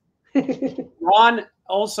 Missy. Ron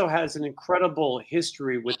also has an incredible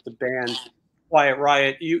history with the band Quiet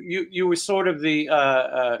Riot. You were sort of the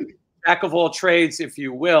jack of all trades, if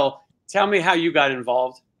you will. Tell me how you got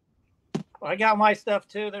involved. Well, I got my stuff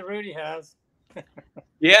too that Rudy has.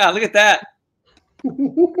 Yeah, look at that.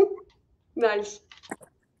 Nice.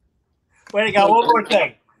 Wait, I got one more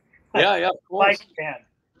thing. Yeah, of course.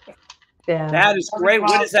 Yeah. That is great.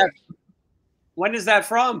 When is that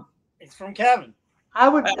from? It's from Kevin.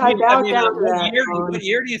 What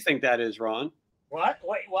year do you think that is, Ron? What?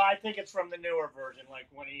 Wait, well, I think it's from the newer version, like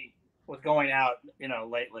when he was going out, lately. Not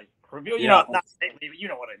lately, but you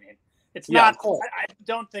know what I mean. It's not. I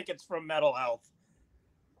don't think it's from Metal Health.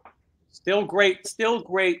 Still great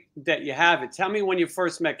that you have it. Tell me when you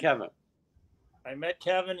first met Kevin. I met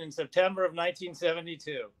Kevin in September of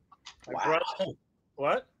 1972. Wow.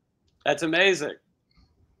 What? That's amazing.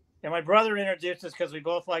 Yeah, my brother introduced us because we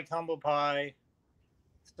both liked humble pie.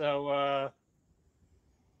 So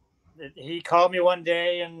he called me one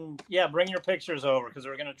day and yeah, bring your pictures over because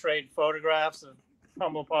we're going to trade photographs of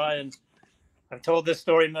humble pie. And I've told this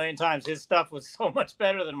story a million times. His stuff was so much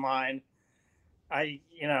better than mine. I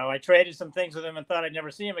traded some things with him and thought I'd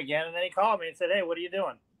never see him again. And then he called me and said, "Hey, what are you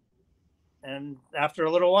doing?" And after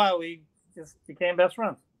a little while, we just became best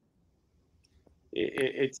friends.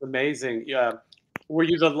 It's amazing. Yeah. Were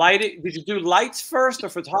you the lighting? Did you do lights first or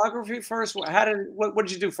photography first? What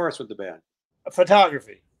did you do first with the band?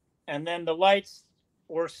 Photography. And then the lights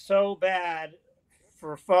were so bad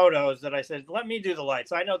for photos that I said, let me do the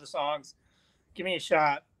lights. I know the songs. Give me a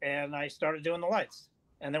shot. And I started doing the lights.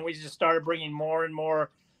 And then we just started bringing more and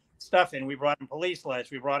more stuff in. We brought in police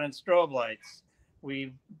lights. We brought in strobe lights.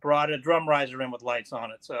 We brought a drum riser in with lights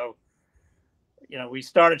on it. So, we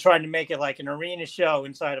started trying to make it like an arena show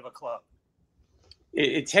inside of a club.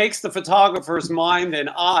 It takes the photographer's mind and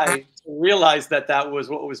eye to realize that was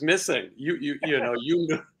what was missing. You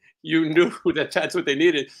knew that that's what they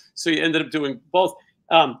needed. So you ended up doing both.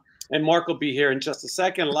 And Mark will be here in just a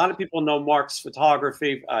second. A lot of people know Mark's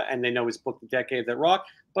photography and they know his book, The Decade That Rocked.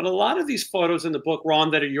 But a lot of these photos in the book,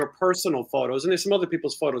 Ron, that are your personal photos, and there's some other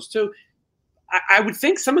people's photos too. I would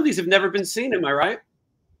think some of these have never been seen. Am I right?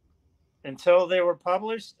 Until they were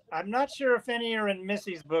published. I'm not sure if any are in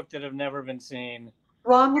Missy's book that have never been seen.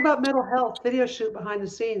 Ron, what about mental health video shoot behind the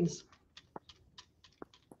scenes?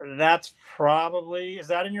 That's probably, is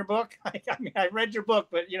that in your book? I mean, I read your book,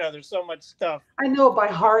 but there's so much stuff. I know it by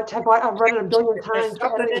heart. I've read it a billion times.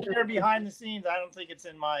 Something in there behind the scenes. I don't think it's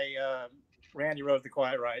in my Randy Wrote the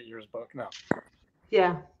Quiet Riot Years book. No.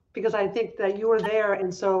 Yeah, because I think that you were there,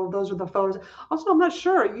 and so those are the photos. Also, I'm not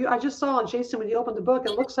sure. I just saw on Jason when you opened the book,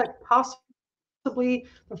 it looks like possibly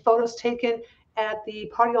the photos taken at the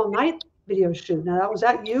Party All Night video shoot. Now, was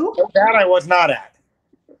that you? That I was not at.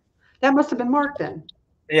 That must have been Mark then.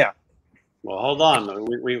 Yeah. Well, hold on.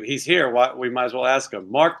 He's here. We might as well ask him.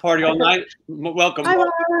 Mark, Party All Night. Welcome. Hi,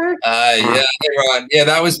 Mark. Yeah, hey, Ron. Yeah,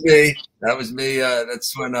 that was me.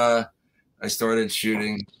 That's when I started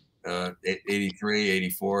shooting, 83,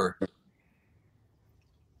 84.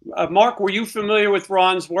 Mark, were you familiar with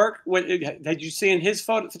Ron's work? Had you seen his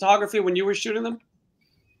photography when you were shooting them?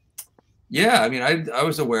 Yeah, I mean, I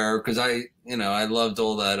was aware because I loved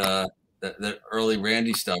all that the early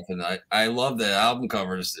Randy stuff, and I love the album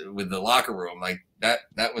covers with the locker room. Like that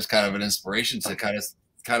was kind of an inspiration to kind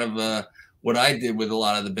of what I did with a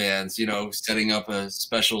lot of the bands, setting up a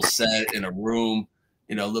special set in a room,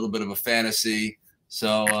 a little bit of a fantasy.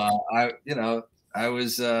 So I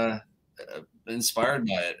was inspired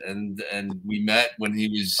by it, and we met when he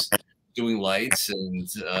was doing lights and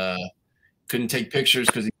couldn't take pictures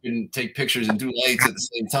because he couldn't take pictures and do lights at the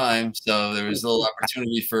same time. So there was a little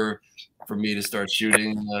opportunity for me to start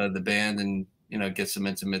shooting the band and get some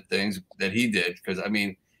intimate things that he did, because I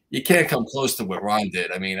mean you can't come close to what Ron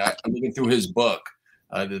did. I mean, I'm looking through his book,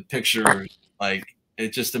 the picture, like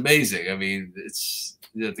it's just amazing. I mean, it's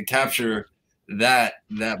to capture that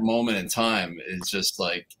moment in time is just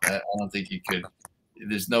like, I don't think you could.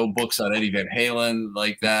 There's no books on Eddie Van Halen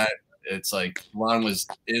like that. It's like Ron was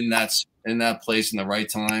in that place in the right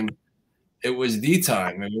time. It was the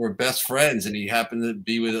time, and we were best friends, and he happened to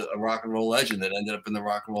be with a rock and roll legend that ended up in the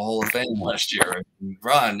Rock and Roll Hall of Fame last year. And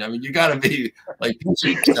Ron, I mean, you got to be like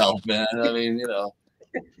pinching yourself, man. I mean,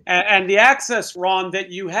 And the access, Ron, that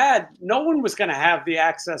you had, no one was going to have the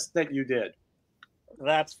access that you did.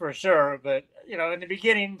 That's for sure. But in the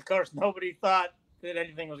beginning, of course, nobody thought that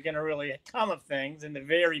anything was going to really come of things in the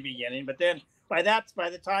very beginning. But then by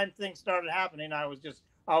the time things started happening, I was just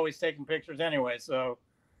always taking pictures anyway. So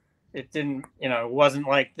it didn't, it wasn't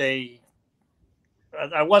like I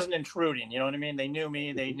wasn't intruding. You know what I mean? They knew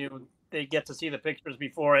me. They knew they'd get to see the pictures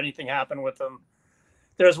before anything happened with them.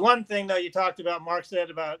 There's one thing, though, you talked about, Mark said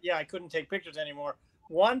about, I couldn't take pictures anymore.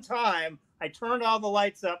 One time I turned all the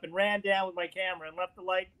lights up and ran down with my camera and left the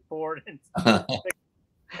light board and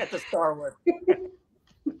at the Starwood.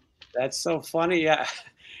 That's so funny. Yeah.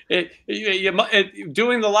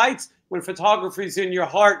 Doing the lights, when photography's in your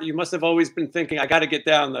heart, you must have always been thinking, I got to get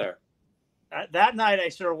down there. That night I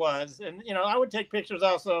sure was. And, I would take pictures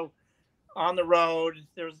also on the road.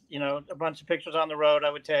 There's, a bunch of pictures on the road I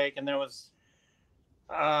would take. And there was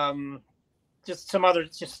just some other,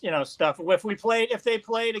 stuff. If they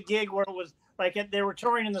played a gig where it was like they were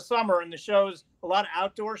touring in the summer and the shows, a lot of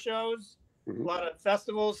outdoor shows, a lot of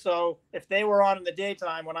festivals. So if they were on in the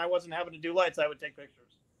daytime when I wasn't having to do lights, I would take pictures.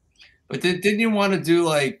 But didn't you want to do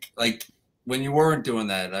like when you weren't doing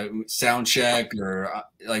that, sound check, or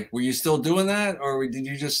like, were you still doing that, or did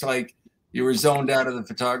you just you were zoned out of the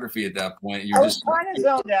photography at that point? I was kind of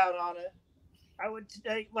zoned out on it. I would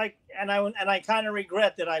like, and I kind of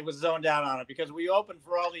regret that I was zoned out on it, because we opened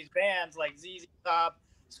for all these bands like ZZ Top,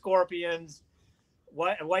 Scorpions,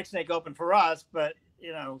 Whitesnake opened for us, but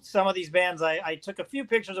you know, some of these bands, I took a few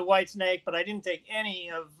pictures of Whitesnake, but I didn't take any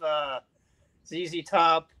of ZZ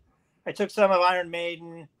Top. I took some of Iron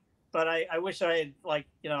Maiden, but I wish I had, like,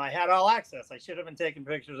 you know, I had all access. I should have been taking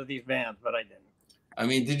pictures of these bands, but I didn't. I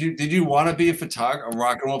mean, did you want to be a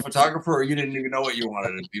rock and roll photographer, or you didn't even know what you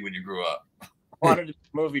wanted to be when you grew up? I wanted to be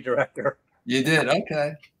a movie director. You did?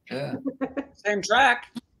 Okay. Yeah. Same track.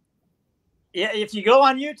 Yeah, if you go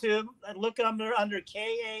on YouTube and look under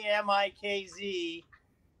KAMIKZ,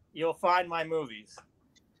 you'll find my movies.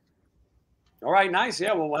 All right, nice.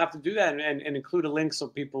 Yeah, well, we'll have to do that and include a link so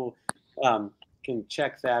people can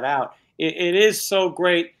check that out. It is so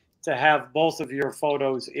great to have both of your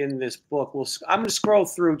photos in this book. I'm going to scroll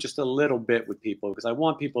through just a little bit with people because I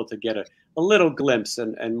want people to get a little glimpse,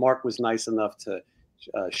 and Mark was nice enough to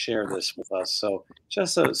share this with us. So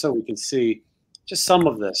just so we can see just some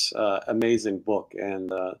of this amazing book. And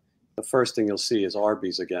the first thing you'll see is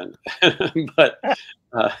Arby's again. but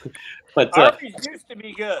Arby's used to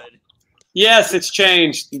be good. Yes, it's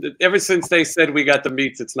changed. Ever since they said we got the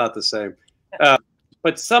meats, it's not the same.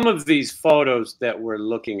 But some of these photos that we're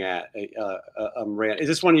looking at, is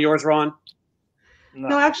this one of yours, Ron?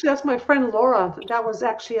 No, actually, that's my friend Laura. That was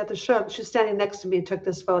actually at the show. She's standing next to me and took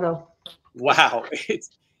this photo. Wow, it's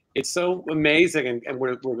so amazing, and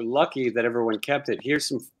we're lucky that everyone kept it. Here's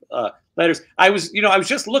some letters. I was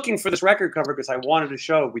just looking for this record cover because I wanted to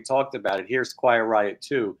show. We talked about it. Here's Quiet Riot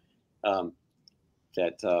 2.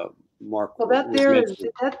 That Mark. Well,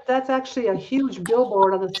 that's actually a huge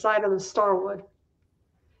billboard on the side of the Starwood.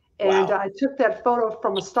 And wow. I took that photo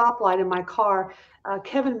from a stoplight in my car.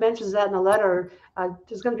 Kevin mentions that in the letter.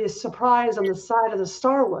 There's going to be a surprise on the side of the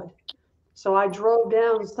Starwood. So I drove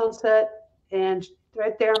down Sunset, and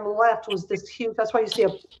right there on the left was this huge, that's why you see a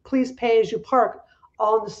please pay as you park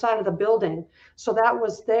on the side of the building. So that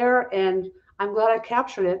was there, and I'm glad I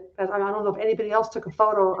captured it. I don't know if anybody else took a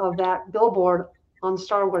photo of that billboard on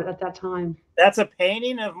Starwood at that time. That's a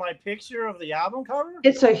painting of my picture of the album cover?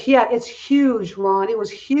 It's huge, Ron. It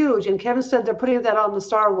was huge. And Kevin said they're putting that on the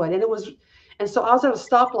Starwood. And so I was at a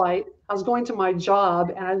stoplight. I was going to my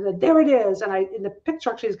job, and I said, there it is. And in the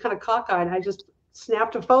picture actually is kind of cockeyed. And I just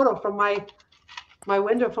snapped a photo from my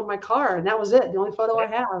window from my car. And that was it. The only photo I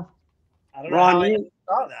have. I don't know how I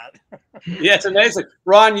saw that. Yeah, it's amazing.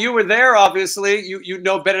 Ron, you were there, obviously. You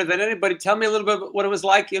know better than anybody. Tell me a little bit about what it was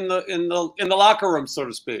like in the locker room, so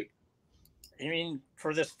to speak. You mean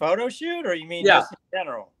for this photo shoot, or you mean just in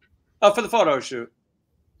general? Oh, for the photo shoot.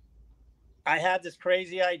 I had this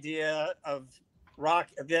crazy idea of rock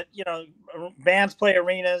that, you know, bands play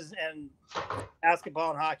arenas and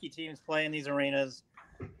basketball and hockey teams play in these arenas.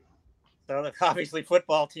 So obviously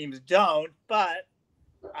football teams don't, but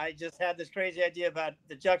I just had this crazy idea about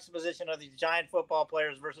the juxtaposition of these giant football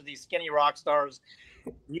players versus these skinny rock stars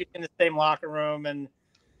using the same locker room. And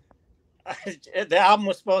the album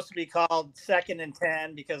was supposed to be called Second and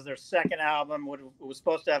 10 because their second album was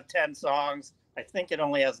supposed to have 10 songs. I think it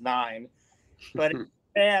only has 9. But in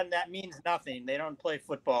Japan, that means nothing. They don't play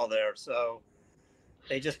football there. So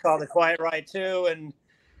they just called it Quiet Riot 2, and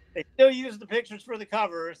they still use the pictures for the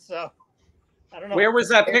cover. So I don't know. Where was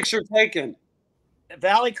that picture taken?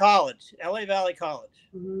 Valley College, LA Valley College.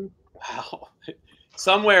 Mm-hmm. Wow.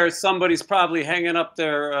 Somewhere somebody's probably hanging up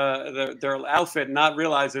their outfit, not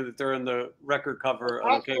realizing that they're in the record cover.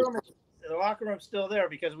 The locker room's still there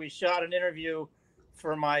because we shot an interview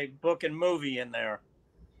for my book and movie in there.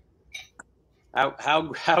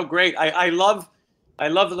 How great! I love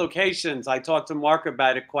the locations. I talked to Mark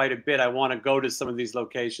about it quite a bit. I want to go to some of these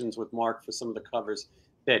locations with Mark for some of the covers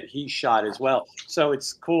that he shot as well. So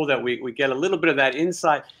it's cool that we get a little bit of that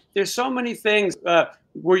insight. There's so many things.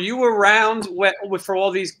 Were you around for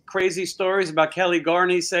all these crazy stories about Kelly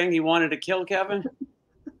Garney saying he wanted to kill Kevin?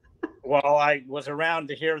 Well, I was around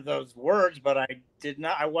to hear those words, but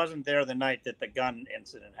I wasn't there the night that the gun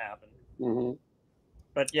incident happened. Mm-hmm.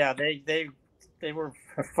 But yeah, they were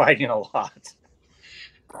fighting a lot.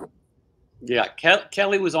 Yeah,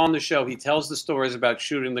 Kelly was on the show. He tells the stories about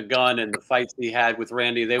shooting the gun and the fights he had with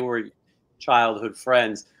Randy. They were childhood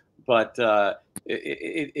friends, but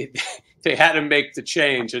they had to make the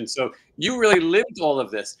change. And so you really lived all of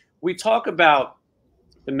this. We talk about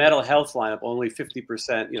the mental health lineup, only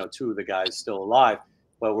 50%, 2 of the guys still alive.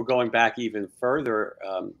 But we're going back even further.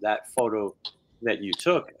 That photo that you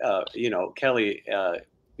took, Kelly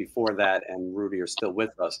before that and Rudy are still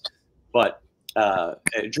with us. But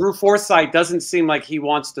Drew Forsythe doesn't seem like he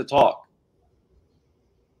wants to talk.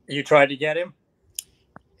 You tried to get him?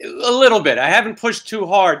 A little bit. I haven't pushed too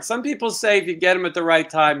hard. Some people say if you get him at the right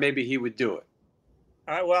time, maybe he would do it.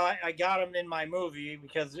 All right, well, I got him in my movie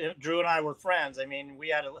because Drew and I were friends. I mean,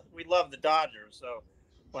 we loved the Dodgers, so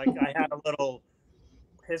like I had a little.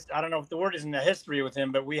 I don't know if the word isn't a history with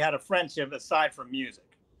him, but we had a friendship aside from music.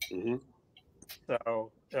 Mm-hmm.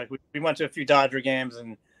 So like we went to a few Dodger games,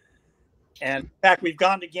 and in fact we've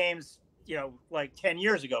gone to games, you know, like 10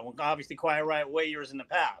 years ago. Obviously, Quiet Riot way years in the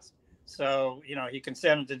past. So you know, he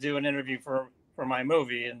consented to do an interview for my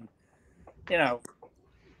movie, and you know,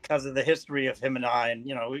 because of the history of him and I, and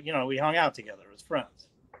you know, we hung out together as friends.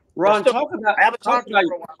 Ron, I haven't talked to him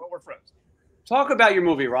for a while, but we're friends. Talk about your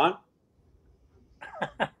movie, Ron.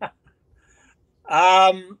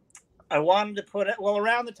 I wanted to put it, well,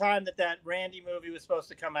 around the time that Randy movie was supposed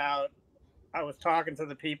to come out, I was talking to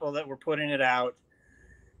the people that were putting it out,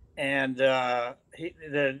 and the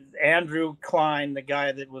Andrew Klein, the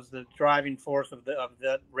guy that was the driving force of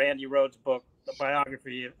the Randy Rhoads book, the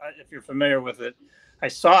biography, if you're familiar with it, I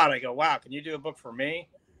saw it. I go, wow, can you do a book for me?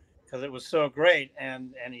 Because it was so great.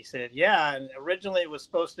 And he said, yeah. And originally it was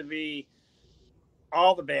supposed to be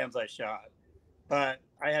all the bands I shot, but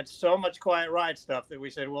I had so much Quiet Riot stuff that we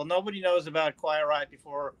said, well, nobody knows about Quiet Riot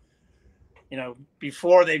before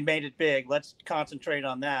they made it big. Let's concentrate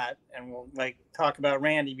on that. And we'll like talk about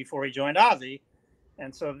Randy before he joined Ozzy.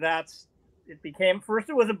 And so it became, first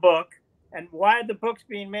it was a book. And why the book's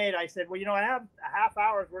being made, I said, well, you know, I have a half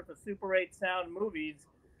hour's worth of Super 8 sound movies.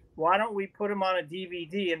 Why don't we put them on a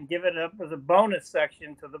DVD and give it up as a bonus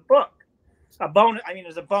section to the book? As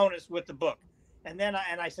a bonus with the book. And then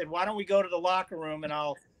I said, why don't we go to the locker room and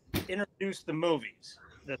I'll introduce the movies,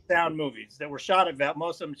 the sound movies that were shot at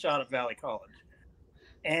most of them shot at Valley College.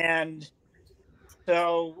 And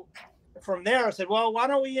so from there, I said, well, why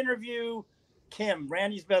don't we interview Kim,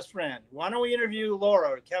 Randy's best friend? Why don't we interview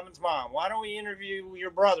Laura, Kevin's mom? Why don't we interview your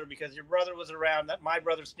brother? Because your brother was around. My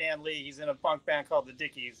brother, Stan Lee, he's in a punk band called the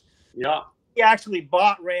Dickies. Yeah. He actually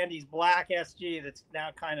bought Randy's black SG that's now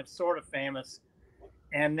kind of sort of famous.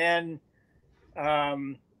 And then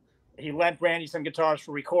he lent Randy some guitars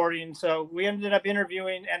for recording. So we ended up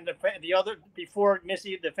interviewing, and the other, before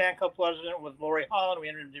Missy, the fan club president, was Lori Holland. We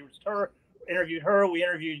interviewed her. We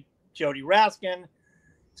interviewed Jody Raskin.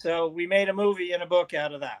 So we made a movie and a book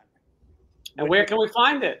out of that. And where can we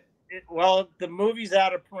find it? Well, the movie's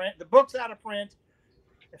out of print. The book's out of print.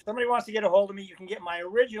 If somebody wants to get a hold of me, you can get my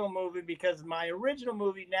original movie, because my original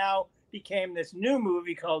movie now became this new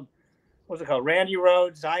movie called, what's it called? Randy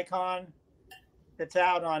Rhoads Icon. It's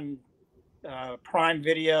out on Prime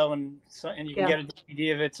Video, and you can get a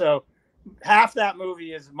DVD of it. So half that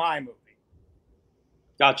movie is my movie.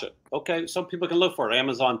 Gotcha. Okay, so people can look for it.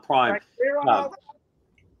 Amazon Prime.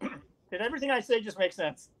 Did everything I say just make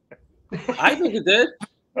sense? I think it did.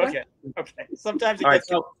 Okay. Sometimes it All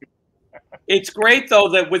gets right, so it's great though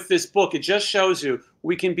that with this book, it just shows you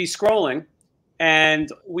we can be scrolling, and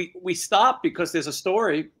we stop because there's a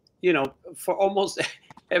story, you know, for almost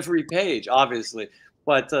every page, obviously.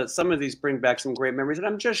 But some of these bring back some great memories, and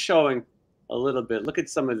I'm just showing a little bit. Look at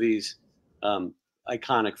some of these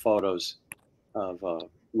iconic photos of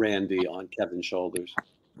Randy on Kevin's shoulders.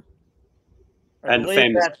 I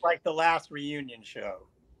believe that's like the last reunion show.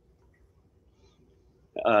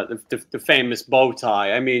 The famous bow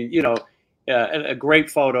tie. I mean, you know, a great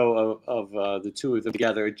photo of the two of them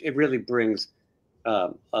together. It really brings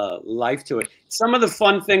life to it. Some of the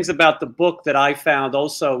fun things about the book that I found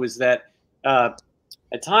also is that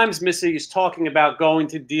at times Missy is talking about going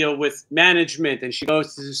to deal with management, and she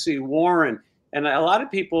goes to see Warren. And a lot of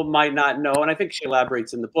people might not know, and I think she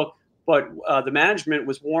elaborates in the book, but the management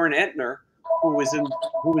was Warren Entner, who was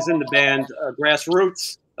in the band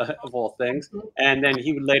Grassroots, of all things. And then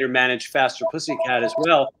he would later manage Faster Pussycat as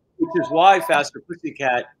well, which is why Faster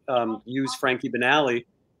Pussycat used Frankie Banali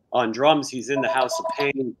on drums. He's in the House of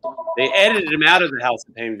Pain. They edited him out of the House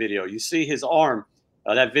of Pain video. You see his arm.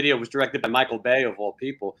 That video was directed by Michael Bay, of all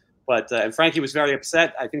people. But and Frankie was very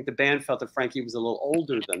upset. I think the band felt that Frankie was a little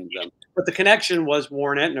older than them. But the connection was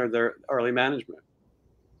Warren Entner, their early management.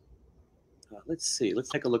 Let's see. Let's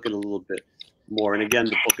take a look at a little bit more. And again,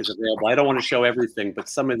 the book is available. I don't want to show everything, but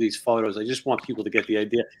some of these photos, I just want people to get the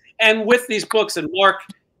idea. And with these books, and Mark,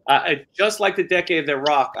 just like the Decade That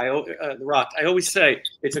Rocked, I always say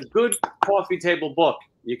it's a good coffee table book.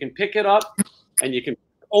 You can pick it up and you can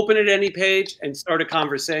open it any page and start a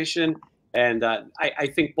conversation. And I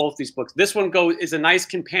think both these books, this one is a nice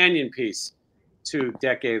companion piece to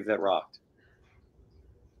Decade That Rocked.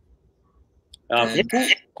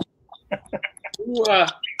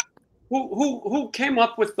 Who came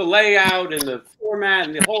up with the layout and the format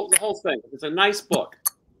and the whole thing? It's a nice book.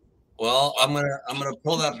 Well, I'm gonna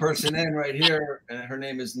pull that person in right here, and her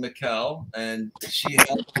name is Mikkel, and she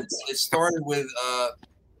helped. It started with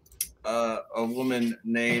a woman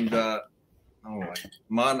named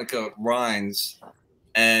Monica Rhines,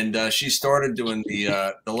 and she started doing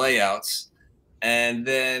the layouts, and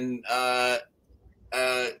then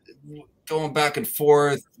going back and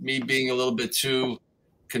forth, me being a little bit too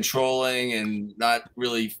controlling and not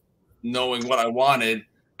really knowing what I wanted.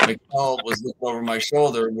 Mikkel was looking over my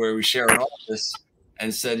shoulder where we share an office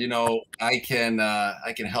and said, you know, I can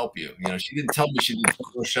help you. You know, she didn't tell me she did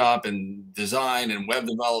Photoshop and design and web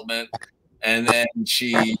development. And then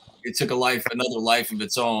it took another life of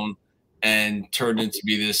its own and turned into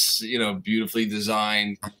be this, you know, beautifully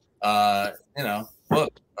designed, you know,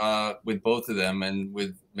 book with both of them, and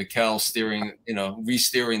with Mikkel steering, you know,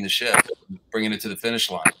 re-steering the ship, bringing it to the finish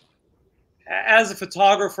line. As a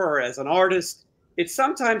photographer, as an artist, it's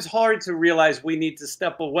sometimes hard to realize we need to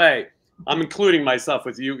step away. I'm including myself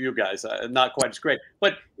with you guys, not quite as great.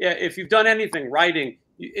 But if you've done anything, writing,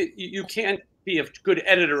 you can't be a good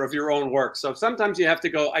editor of your own work. So sometimes you have to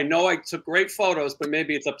go, I know I took great photos, but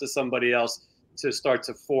maybe it's up to somebody else to start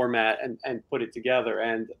to format and put it together.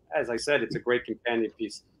 And as I said, it's a great companion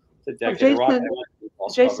piece to Decade of Rock.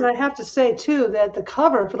 Jason, I have to say, too, that the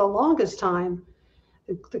cover for the longest time,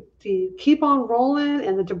 the Keep On Rollin'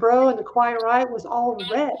 and the Dubrow and the Quiet Riot was all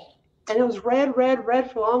red. And it was red, red, red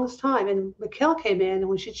for the longest time. And Mikkel came in, and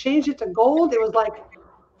when she changed it to gold, it was like,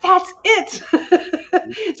 that's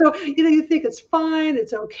it. So, you know, you think it's fine,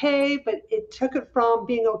 it's okay, but it took it from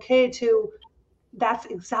being okay to that's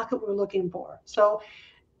exactly what we're looking for. So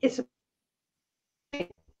it's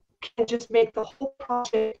can just make the whole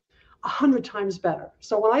project 100 times better.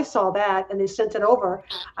 So when I saw that and they sent it over,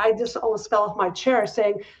 I just almost fell off my chair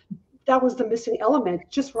saying that was the missing element,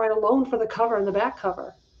 just right alone for the cover and the back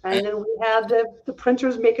cover. And then we had the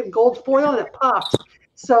printers make it gold foil and it pops.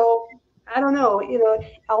 So I don't know, you know,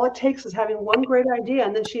 all it takes is having one great idea.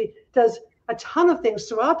 And then she does a ton of things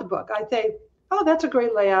throughout the book. I think, oh, that's a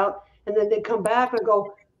great layout. And then they come back and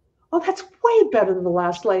go, oh, that's way better than the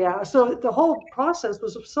last layout. So the whole process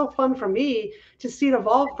was so fun for me to see it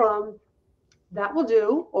evolve from that will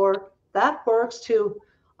do or that works to,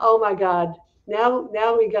 oh my God,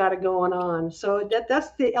 now we got it going on. So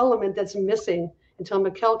that's the element that's missing until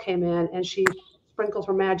Mikkel came in and she sprinkled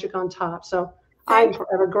her magic on top. So I'm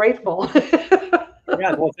forever grateful.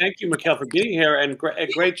 Yeah, well, thank you, Mikkel, for being here, and a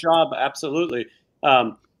great job, absolutely.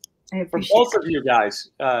 For both of you guys,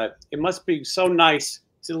 it must be so nice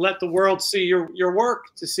to let the world see your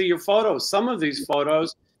work, to see your photos. Some of these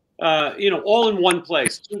photos, you know, all in one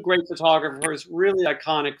place. Two great photographers, really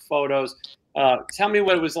iconic photos. Tell me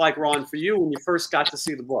what it was like, Ron, for you when you first got to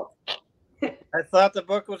see the book. I thought the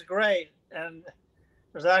book was great, and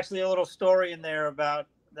there's actually a little story in there about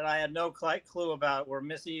that I had no clue about, where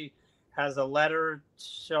Missy has a letter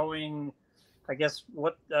showing, I guess,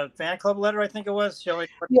 what fan club letter I think it was, showing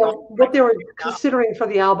what they were considering for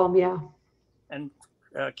the album, yeah. And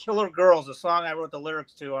Killer Girls, a song I wrote the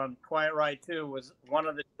lyrics to on Quiet Riot 2, was one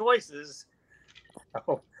of the choices.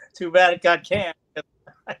 Oh, too bad it got canned.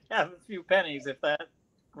 I have a few pennies if that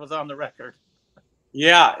was on the record.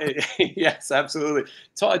 Yeah, yes, absolutely.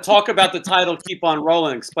 Talk about the title, Keep On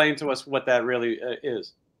Rollin'. Explain to us what that really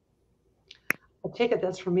is. I take it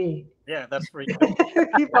that's for me. Yeah, that's for you.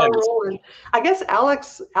 Keep on rolling. I guess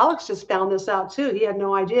Alex just found this out too. He had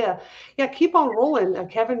no idea. Yeah, Keep On Rollin'.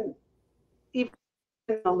 Kevin, even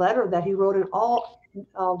in a letter that he wrote an all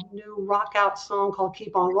new rock out song called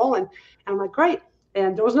Keep On Rollin'. And I'm like, great.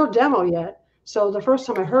 And there was no demo yet. So the first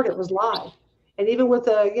time I heard it was live. And even with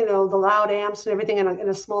the, you know, the loud amps and everything in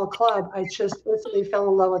a small club, I just instantly fell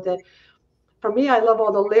in love with it. For me, I love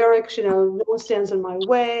all the lyrics, you know, no one stands in my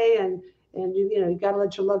way, and you know, you got to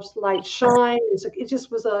let your love's light shine. It just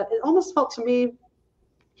was it almost felt to me,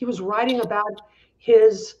 he was writing about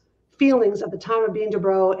his feelings at the time of being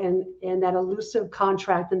Dubrow and that elusive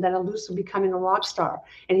contract and that elusive becoming a rock star.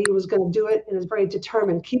 And he was going to do it and is very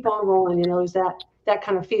determined, keep on rolling, you know, is that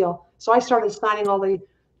kind of feel. So I started signing all the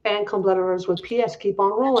fan club letters with PS, keep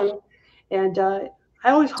on rolling. And I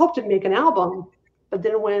always hoped to make an album, but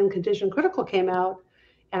then when Condition Critical came out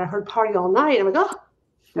and I heard Party All Night, I'm like, oh,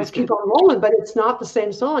 let's keep on rolling, but it's not the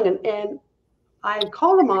same song. And I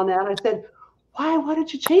called him on that. I said, why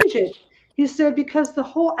did you change it? He said, because the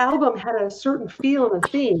whole album had a certain feel and a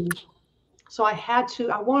theme. So I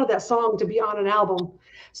wanted that song to be on an album.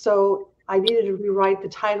 So I needed to rewrite the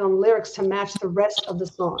title and lyrics to match the rest of the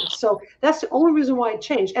song. So that's the only reason why it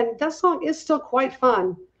changed. And that song is still quite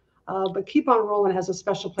fun. But Keep On Rollin' has a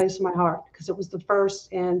special place in my heart because it was the first.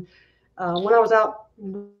 And when I was out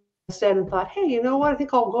instead and thought, hey, you know what? I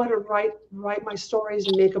think I'll go ahead and write my stories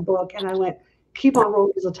and make a book. And I went, Keep On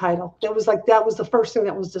Rolling is the title. That was the first thing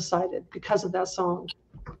that was decided because of that song.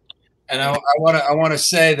 And I want to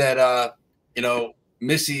say that you know,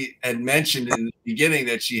 Missy had mentioned in the beginning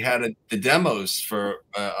that she had the demos for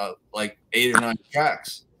like 8 or 9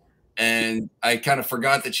 tracks, and I kind of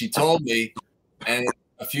forgot that she told me. And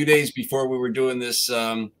a few days before we were doing this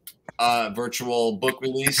virtual book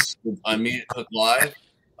release on Meet Hook Live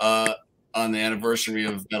on the anniversary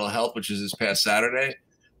of mental health, which is this past Saturday,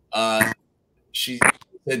 she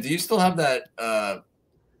said, "Do you still have that?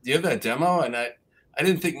 Do you have that demo?" And I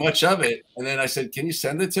didn't think much of it. And then I said, "Can you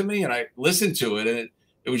send it to me?" And I listened to it, and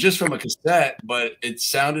it was just from a cassette, but it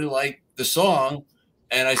sounded like the song.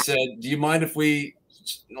 And I said, "Do you mind if we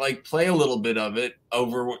like play a little bit of it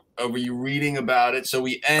over you reading about it?" So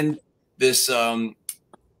we end this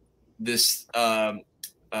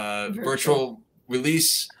virtual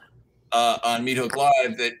release on Meet Hook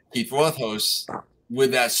Live that Keith Roth hosts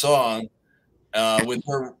with that song, with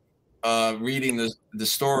her reading the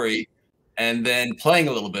story and then playing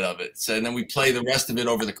a little bit of it. So, and then we play the rest of it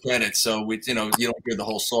over the credits. So we, you know, you don't hear the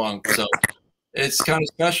whole song. So it's kind of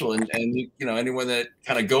special. And you know, anyone that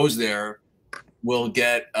kind of goes there will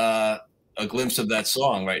get a glimpse of that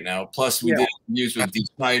song right now. Plus we did interviews with Dee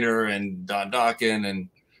Snider and Don Dokken and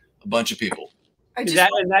a bunch of people. It's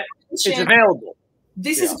available.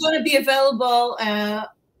 This is going to be available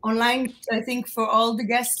online, I think, for all the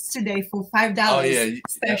guests today for $5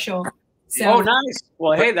 special. So, oh, nice.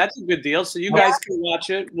 Well, hey, that's a good deal. So you guys can watch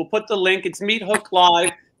it. We'll put the link. It's Meet Hook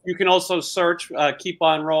Live. You can also search Keep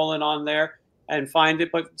On Rolling on there and find it.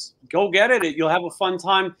 But go get it. You'll have a fun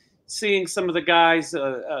time seeing some of the guys,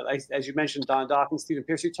 as you mentioned, Don Dokken, Stephen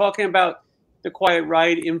Pierce. You're talking about the Quiet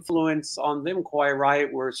Riot influence on them. Quiet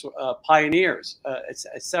Riot were pioneers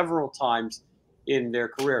several times in their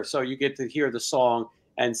career. So you get to hear the song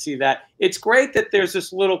and see that. It's great that there's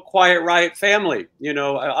this little Quiet Riot family. You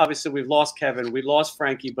know, obviously we've lost Kevin, we lost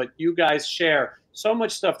Frankie, but you guys share so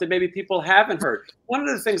much stuff that maybe people haven't heard. One of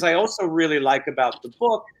the things I also really like about the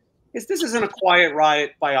book is this isn't a Quiet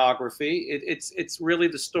Riot biography. It's really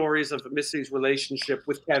the stories of Missy's relationship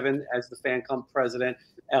with Kevin as the fan club president,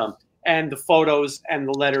 and the photos and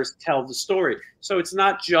the letters tell the story. So it's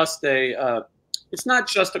not just a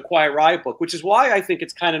Quiet Riot book, which is why I think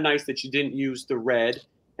it's kind of nice that you didn't use the red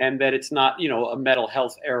and that it's not, you know, a mental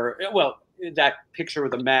health era. Well, that picture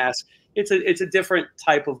with a mask, it's a different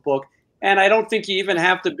type of book. And I don't think you even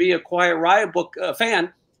have to be a Quiet Riot book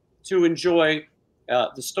fan to enjoy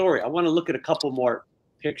the story. I want to look at a couple more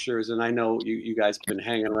pictures, and I know you guys have been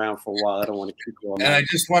hanging around for a while. I don't want to keep going. And I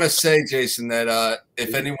just want to say, Jason, that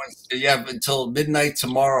if anyone, you have until midnight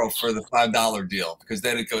tomorrow for the $5 deal, because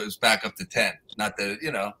then it goes back up to 10. Not that,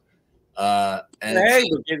 you know. And hey,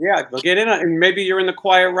 we'll get in on, and maybe you're in the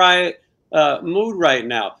Quiet Riot mood right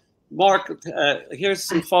now. Mark, here's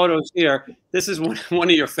some photos here. This is one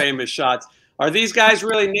of your famous shots. Are these guys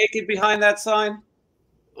really naked behind that sign?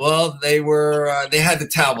 Well, they were. They had the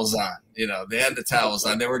towels on. You know, they had the towels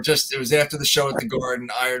on. They were just. It was after the show at the Garden.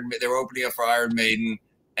 They were opening up for Iron Maiden,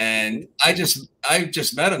 and I just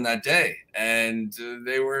met them that day, and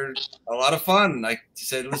they were a lot of fun. I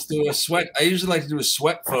said, "Let's do a sweat." I usually like to do a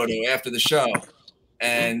sweat photo after the show,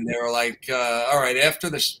 and they were like, "All right, after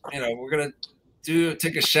this, you know, we're gonna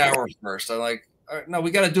take a shower first." I'm like, "All right, no,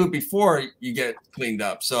 we got to do it before you get cleaned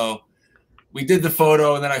up." So we did the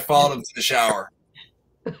photo, and then I followed them to the shower.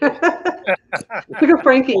 Look at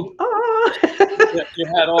Frankie. You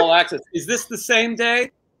had all access. Is this the same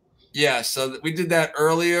day? Yeah, so we did that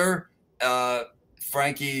earlier.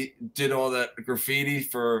 Frankie did all that graffiti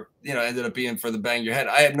for, you know, ended up being for the Bang Your Head.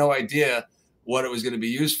 I had no idea what it was going to be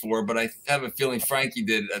used for, but I have a feeling Frankie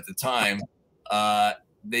did at the time.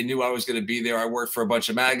 They knew I was going to be there. I worked for a bunch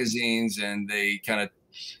of magazines, and they kind of,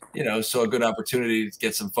 you know, saw a good opportunity to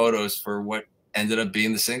get some photos for what ended up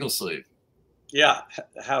being the single sleeve. Yeah,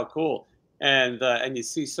 how cool. And you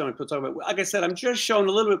see so many people talking about, like I said, I'm just showing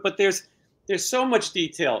a little bit, but there's so much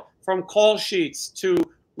detail, from call sheets to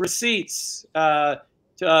receipts, to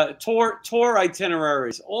tour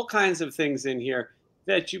itineraries, all kinds of things in here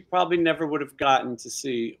that you probably never would have gotten to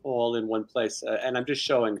see all in one place. And I'm just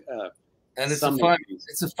showing. And it's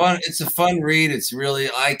a fun read. It's really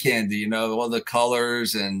eye candy, you know, all the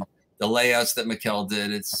colors and the layouts that Mikkel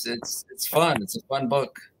did. It's fun. It's a fun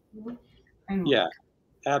book. Yeah,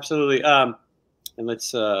 absolutely. And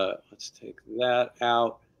let's take that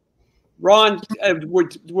out. Ron,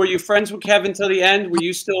 were you friends with Kevin till the end? Were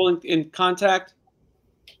you still in contact?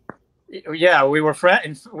 Yeah, we were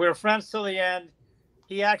friends till the end.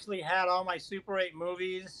 He actually had all my Super 8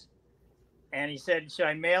 movies. And he said, should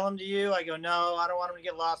I mail them to you? I go, no, I don't want them to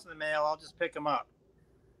get lost in the mail. I'll just pick them up.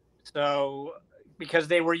 So, because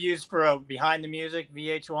they were used for a Behind the Music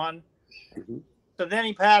VH1. Mm-hmm. So then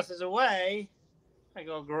he passes away. I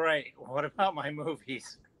go, great. What about my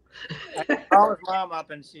movies? I call his mom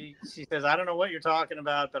up and she says, I don't know what you're talking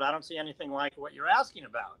about, but I don't see anything like what you're asking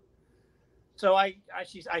about. So I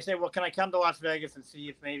say, well, can I come to Las Vegas and see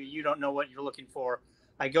if maybe you don't know what you're looking for?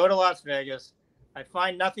 I go to Las Vegas. I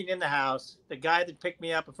find nothing in the house. The guy that picked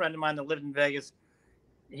me up, a friend of mine that lived in Vegas,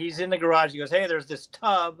 he's in the garage. He goes, hey, there's this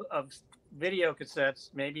tub of video cassettes.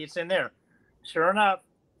 Maybe it's in there. Sure enough,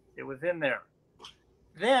 it was in there.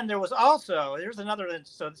 Then there was also, there's another,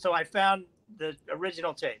 so I found the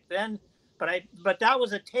original tape. Then, but that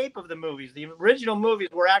was a tape of the movies. The original movies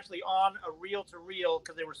were actually on a reel-to-reel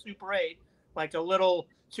because they were Super 8, like a little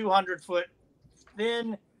 200-foot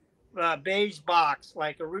thin beige box,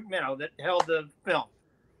 like a that held the film.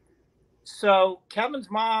 So Kevin's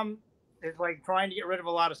mom is like trying to get rid of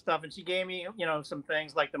a lot of stuff, and she gave me, some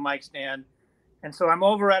things like the mic stand. And so I'm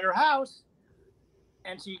over at her house,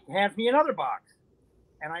 and she hands me another box.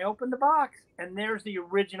 And I opened the box, and there's the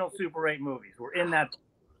original Super 8 movies. We're in that.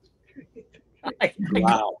 I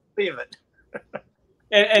Wow. can't believe it.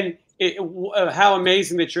 and how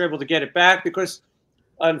amazing that you're able to get it back, because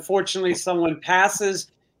unfortunately someone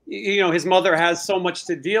passes. His mother has so much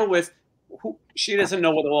to deal with. She doesn't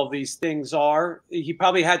know what all these things are. He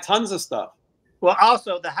probably had tons of stuff. Well,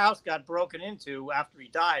 also, the house got broken into after he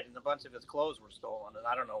died, and a bunch of his clothes were stolen, and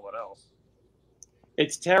I don't know what else.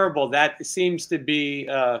 It's terrible. That seems to be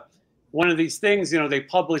one of these things. They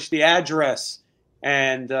publish the address,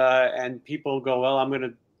 and people go, well, I'm going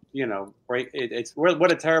to, break it. It's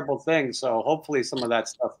what a terrible thing. So hopefully some of that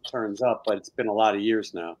stuff turns up, but it's been a lot of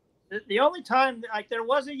years now. The only time, like, there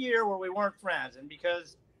was a year where we weren't friends, and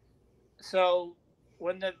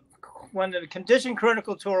when the Condition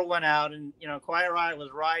Critical tour went out, and Quiet Riot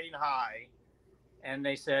was riding high, and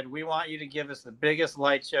they said, we want you to give us the biggest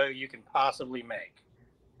light show you can possibly make,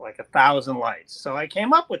 like 1,000 lights. So I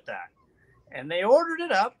came up with that, and they ordered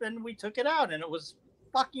it up, and we took it out, and it was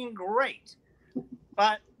fucking great.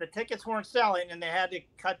 But the tickets weren't selling, and they had to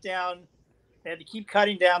keep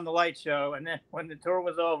cutting down the light show. And then when the tour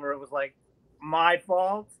was over, it was like, my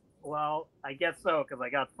fault? Well, I guess so, because I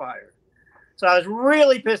got fired. So I was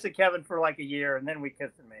really pissed at Kevin for like a year, and then we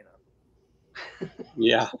kissed and made up.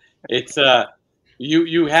 Yeah, it's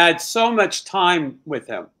you had so much time with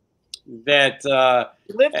him that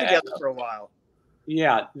we lived together for a while.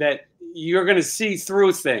 Yeah, that you're going to see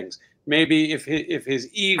through things. Maybe if his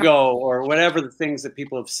ego or whatever the things that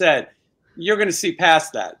people have said, you're going to see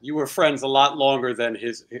past that. You were friends a lot longer than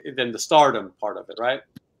the stardom part of it, right?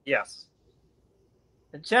 Yes.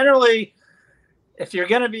 And generally, if you're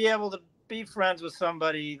going to be able to be friends with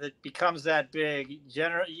somebody that becomes that big,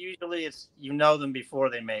 usually it's them before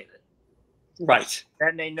they made it. Right.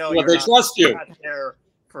 Then they know they trust you. Not there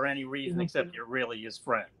for any reason except you're really his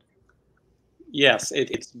friend. Yes,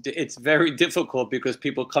 it's very difficult because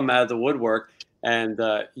people come out of the woodwork, and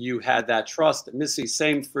you had that trust. Missy,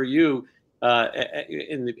 same for you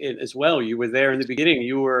as well. You were there in the beginning.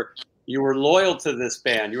 You were loyal to this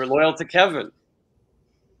band. You were loyal to Kevin.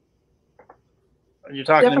 You're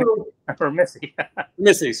talking to me or Missy?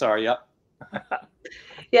 Missy, sorry, yeah.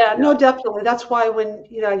 Yeah, no, definitely. That's why when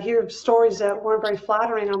I hear stories that weren't very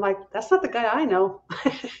flattering, I'm like, that's not the guy I know.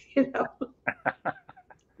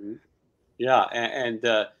 Yeah, and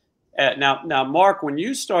now, Mark, when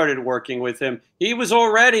you started working with him, he was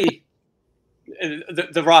already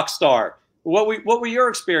the rock star. What were your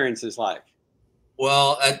experiences like?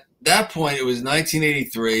 Well, at that point, it was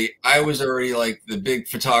 1983. I was already like the big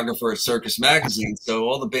photographer at Circus Magazine, so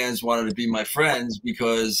all the bands wanted to be my friends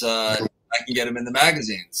because I can get them in the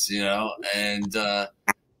magazines,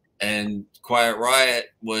 and Quiet Riot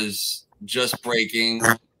was just breaking,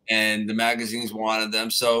 and the magazines wanted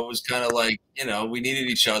them, so it was kind of like we needed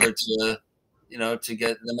each other to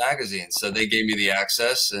get in the magazines. So they gave me the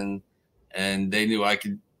access, and they knew I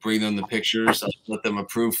could bring them the pictures, let them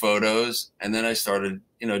approve photos, and then I started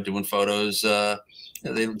doing photos.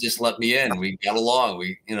 They just let me in. We got along.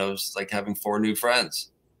 It's like having 4 new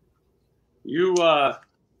friends. You're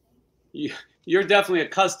definitely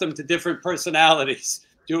accustomed to different personalities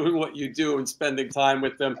doing what you do and spending time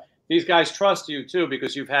with them. These guys trust you too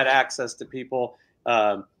because you've had access to people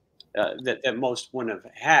that most wouldn't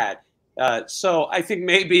have had. So I think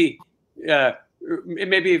maybe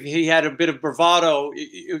if he had a bit of bravado,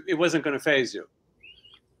 it wasn't going to faze you.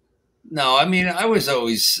 No, I mean, I was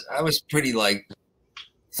pretty like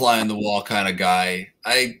fly on the wall kind of guy.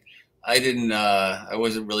 I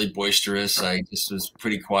wasn't really boisterous. I just was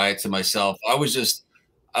pretty quiet to myself. I was just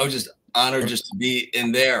honored just to be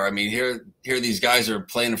in there. I mean, here these guys are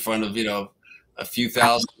playing in front of, you know, a few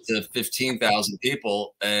thousand to 15,000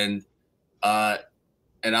 people, and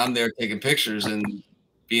I'm there taking pictures and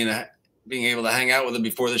being able to hang out with them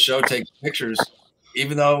before the show, take pictures,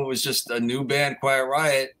 even though it was just a new band, Quiet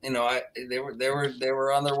Riot. You know, they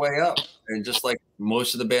were on their way up, and just like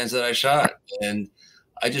most of the bands that I shot, and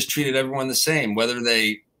I just treated everyone the same, whether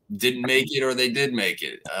they didn't make it or they did make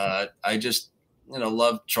it. I just, you know,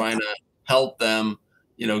 love trying to help them,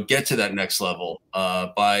 you know, get to that next level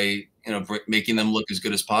by, you know, making them look as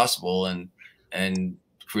good as possible and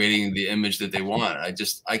creating the image that they want.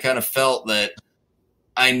 I kind of felt that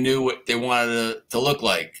I knew what they wanted to look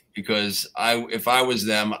like, because if I was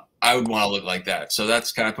them, I would want to look like that. So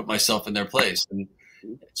that's kind of put myself in their place, and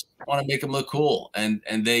I want to make them look cool. And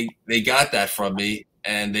they got that from me,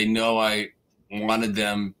 and they know I wanted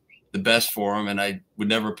them the best for them, and I would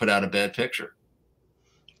never put out a bad picture.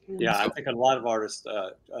 Yeah, I think a lot of artists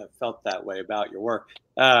felt that way about your work.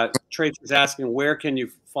 Trace is asking, where can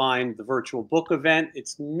you find the virtual book event?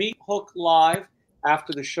 It's Meat Hook Live.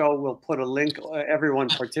 After the show, we'll put a link. Everyone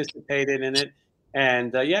participated in it,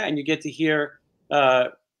 and yeah, and you get to hear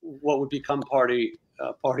what would become party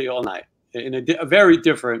all night in a very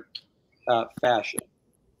different fashion.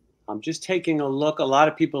 I'm just taking a look. A lot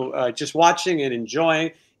of people just watching and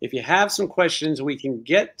enjoying. If you have some questions, we can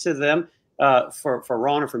get to them for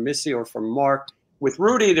Ron or for Missy or for Mark. With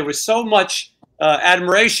Rudy, there was so much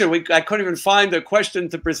admiration. I couldn't even find a question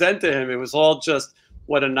to present to him. It was all just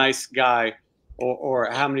what a nice guy, or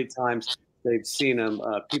how many times they've seen him.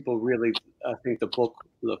 People really think the book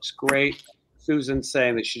looks great. Susan's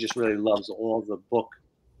saying that she just really loves all the book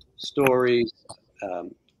stories.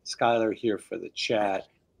 Skylar here for the chat.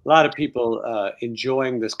 A lot of people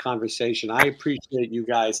enjoying this conversation. I appreciate you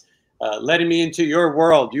guys letting me into your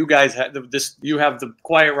world. You guys have you have the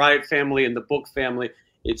Quiet Riot family and the book family.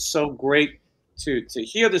 It's so great to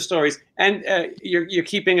hear the stories, and you're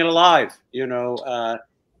keeping it alive. You know,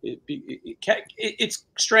 it's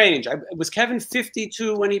strange. Was Kevin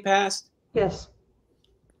 52 when he passed? Yes.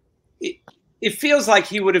 It feels like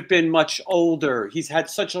he would have been much older. He's had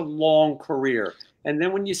such a long career. And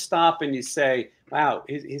then when you stop and you say, wow,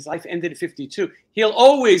 his life ended at 52, he'll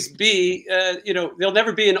always be, you know, there'll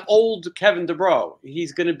never be an old Kevin DuBrow.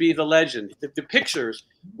 He's going to be the legend. The pictures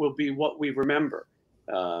will be what we remember.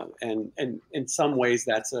 And in some ways,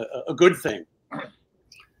 that's a good thing.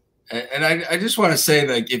 And I just want to say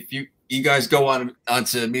that if you guys go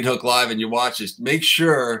onto Meat Hook Live and you watch this, make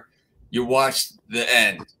sure you watch the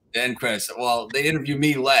end credits. Well, they interview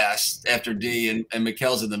me last after D, and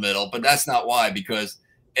Mikkel's in the middle, but that's not why, because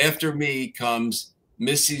after me comes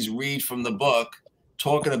Missy's read from the book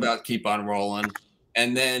talking about Keep On Rollin',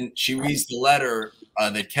 and then she reads the letter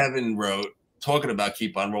that Kevin wrote talking about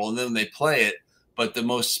Keep On Rollin', and then they play it. But the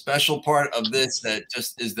most special part of this that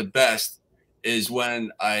just is the best is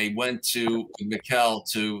when I went to Mikkel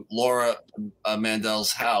to Laura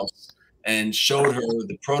Mandel's house and showed her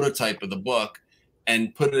the prototype of the book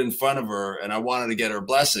and put it in front of her, and I wanted to get her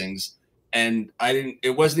blessings. And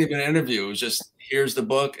it wasn't even an interview. It was just, here's the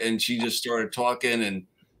book. And she just started talking, and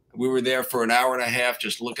we were there for an hour and a half,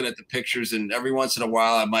 just looking at the pictures. And every once in a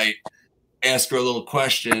while I might ask her a little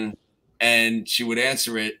question and she would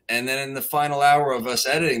answer it. And then in the final hour of us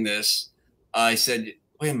editing this, I said,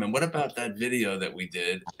 wait a minute, what about that video that we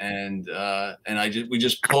did? And we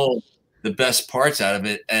just pulled the best parts out of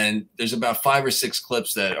it. And there's about 5 or 6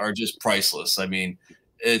 clips that are just priceless. I mean,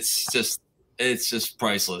 it's just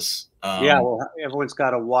priceless. Yeah, well, everyone's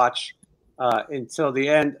got to watch until the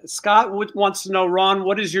end. Scott wants to know, Ron,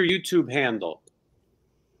 what is your YouTube handle?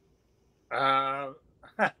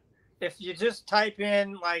 If you just type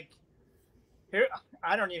in, like, here,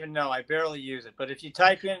 I don't even know. I barely use it. But if you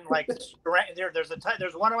type in, like, there's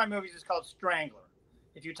one of my movies is called Strangler.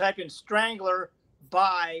 If you type in Strangler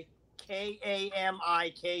by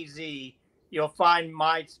Kamikz, you'll find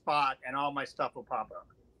my spot, and all my stuff will pop up.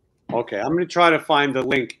 Okay, I'm going to try to find the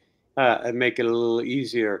link and make it a little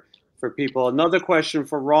easier for people. Another question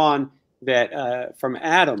for Ron that from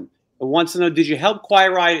Adam, who wants to know, did you help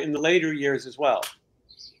Quiet Riot in the later years as well?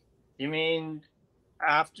 You mean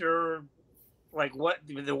after, like, what,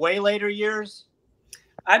 the way later years?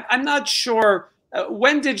 I'm not sure.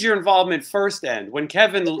 When did your involvement first end? When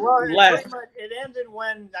Kevin left? It ended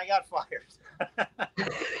when I got fired.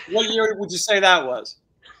 What year would you say that was?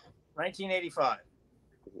 1985.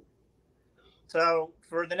 So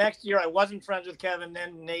for the next year, I wasn't friends with Kevin.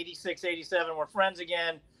 Then in 86, 87, we're friends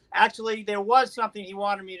again. Actually, there was something he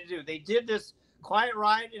wanted me to do. They did this Quiet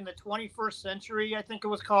Riot in the 21st Century, I think it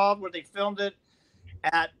was called, where they filmed it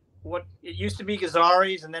at what it used to be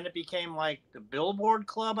Gazzari's, and then it became like the Billboard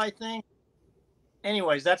Club, I think.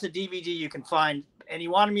 Anyways, that's a DVD you can find. And he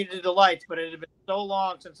wanted me to do the lights, but it had been so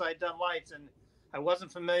long since I'd done lights, and I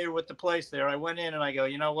wasn't familiar with the place there. I went in and I go,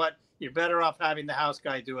 you know what? You're better off having the house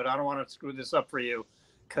guy do it. I don't want to screw this up for you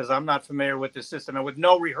because I'm not familiar with the system. And with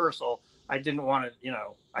no rehearsal, I didn't want to, you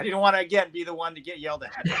know, I didn't want to, again, be the one to get yelled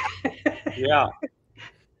at. Yeah.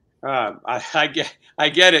 I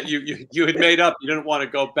get it. You had made up. You didn't want to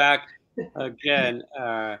go back again.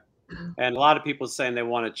 And a lot of people saying they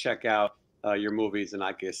want to check out your movies. And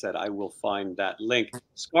like I said, I will find that link.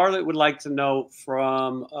 Scarlett would like to know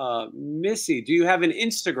from Missy, do you have an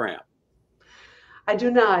Instagram? I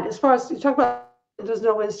do not. As far as you talk about, there's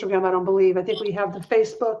no Instagram, I don't believe. I think we have the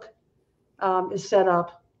Facebook is set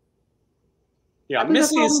up. Yeah,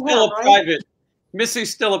 Missy is still a private.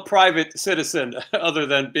 Missy's still a private citizen, other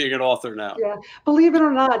than being an author now. Yeah, believe it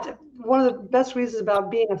or not, one of the best reasons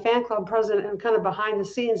about being a fan club president and kind of behind the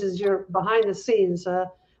scenes is you're behind the scenes.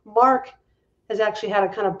 Mark has actually had to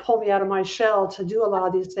kind of pull me out of my shell to do a lot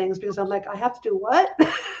of these things because I'm like, I have to do what?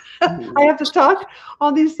 I have to talk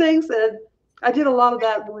on these things. And I did a lot of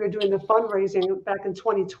that when we were doing the fundraising back in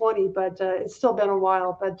 2020, but it's still been a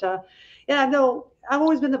while. But yeah, no, I've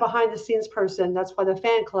always been the behind the scenes person. That's why the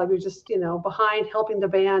fan club, you're just, you know, behind helping the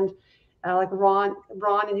band, like Ron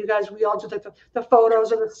and you guys, we all do like the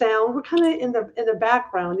photos and the sound. We're kind of in the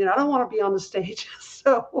background. You know, I don't want to be on the stage.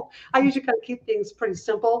 So I usually kind of keep things pretty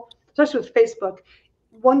simple, especially with Facebook.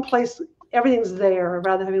 One place, everything's there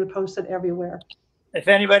rather than having to post it everywhere. If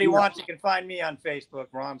anybody wants, you can find me on Facebook,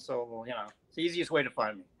 Ron Sobol. You know, it's the easiest way to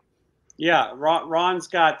find me. Yeah, Ron's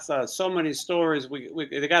got so many stories.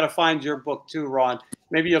 They got to find your book too, Ron.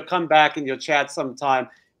 Maybe you'll come back and you'll chat sometime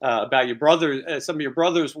about your brother, some of your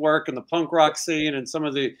brother's work in the punk rock scene, and some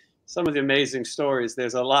of the amazing stories.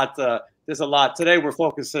 There's a lot. Today we're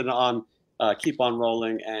focusing on Keep On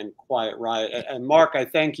Rolling and Quiet Riot. And Mark, I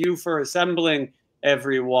thank you for assembling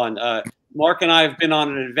everyone. Mark and I have been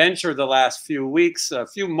on an adventure the last few weeks, a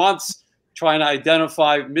few months, trying to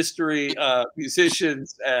identify mystery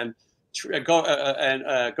musicians and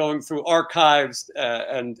going through archives,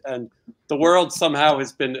 and the world somehow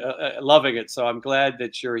has been loving it. So I'm glad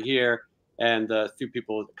that you're here, and a few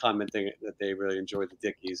people commenting that they really enjoy the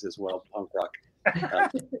Dickies as well, punk rock,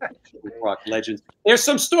 rock legends. There's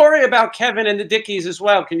some story about Kevin and the Dickies as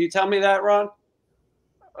well. Can you tell me that, Ron?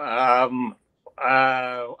 I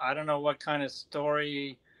don't know what kind of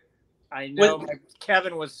story. I know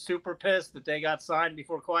Kevin was super pissed that they got signed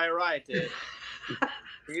before Quiet Riot did.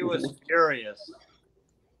 He was furious.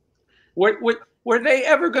 Were they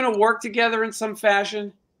ever going to work together in some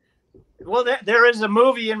fashion? Well, there is a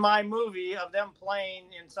movie in my movie of them playing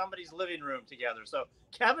in somebody's living room together. So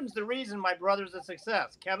Kevin's the reason my brother's a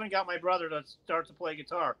success. Kevin got my brother to start to play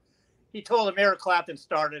guitar. He told him Eric Clapton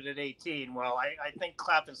started at 18. Well, I think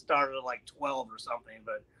Clapton started at like 12 or something,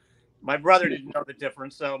 but my brother didn't know the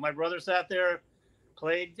difference. So my brother sat there,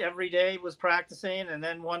 played every day, was practicing, and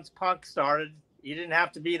then once punk started, you didn't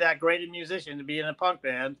have to be that great a musician to be in a punk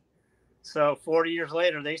band. So 40 years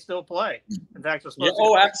later, they still play. In fact, we're supposed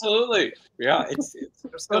to. Absolutely. Yeah, it's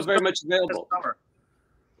still very much available.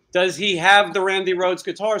 Does he have the Randy Rhoads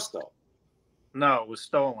guitar still? No, it was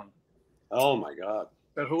stolen. Oh, my God.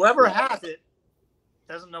 But whoever has it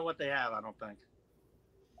doesn't know what they have, I don't think.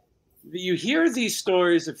 You hear these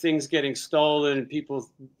stories of things getting stolen and people,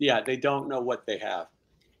 they don't know what they have.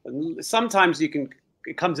 And sometimes it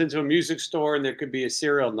comes into a music store and there could be a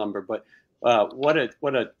serial number, but what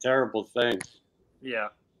a terrible thing. Yeah.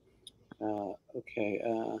 Okay.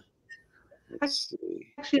 Let's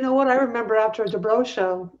see. Actually, you know what? I remember after a DeBro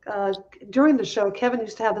show, during the show, Kevin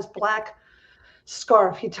used to have this black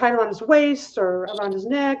scarf. He tied it around his waist or around his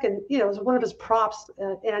neck, and it was one of his props.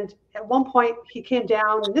 And at one point, he came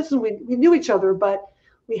down, and this is we knew each other, but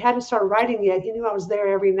we hadn't started writing yet. He knew I was there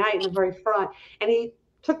every night in the very front, and he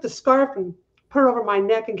took the scarf and put it over my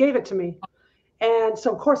neck and gave it to me. And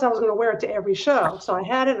so, of course, I was going to wear it to every show. So I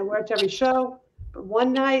had it and wear it to every show. But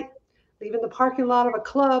one night, leaving the parking lot of a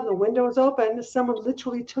club, the window was open. Someone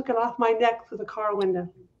literally took it off my neck through the car window.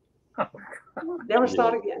 Never saw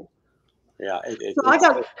it again. Yeah, so I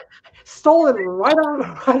got stolen right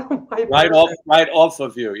on my right off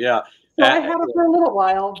of you. Yeah. So I had it for a little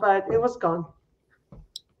while, but it was gone.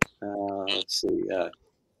 Let's see.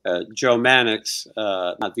 Joe Mannix,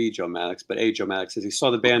 not the Joe Mannix, but a Joe Mannix says he saw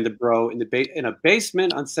the band DeBro in a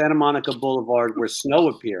basement on Santa Monica Boulevard where snow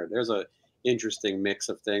appeared. There's a interesting mix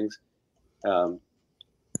of things. And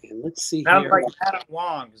let's see Sounds here. like Madame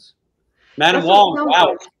Wong's. Madame Wong. Wow.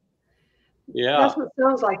 Like. Yeah. That's what it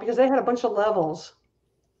sounds like, because they had a bunch of levels.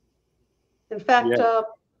 In fact,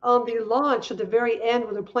 on the launch at the very end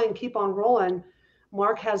when they're playing Keep On Rollin',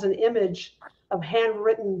 Mark has an image of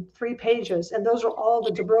handwritten 3 pages, and those are all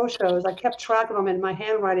the Dubrow shows. I kept track of them in my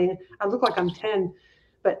handwriting. I look like I'm 10,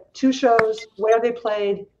 but 2 shows, where they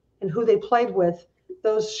played and who they played with.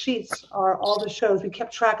 Those sheets are all the shows. We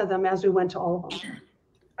kept track of them as we went to all of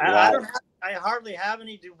them. I hardly have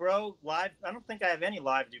any Dubrow live. I don't think I have any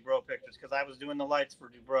live Dubrow pictures because I was doing the lights for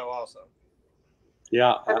Dubrow also.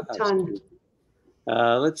 Yeah. A ton.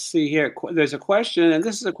 Let's see here. There's a question, and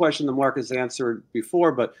this is a question that Mark has answered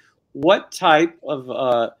before, but what type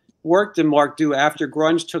of work did Mark do after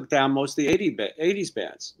grunge took down most of the 80s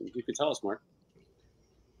bands? You could tell us, Mark.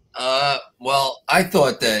 Well, I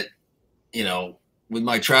thought that, you know, with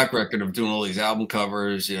my track record of doing all these album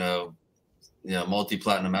covers, you know,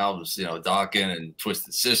 multi-platinum albums, you know, Dawkins and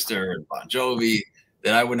Twisted Sister and Bon Jovi,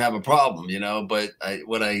 that I wouldn't have a problem, you know. But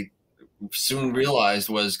what I soon realized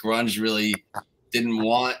was grunge really didn't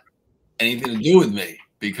want anything to do with me,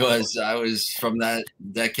 because I was from that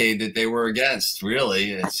decade that they were against,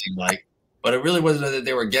 really, it seemed like. But it really wasn't that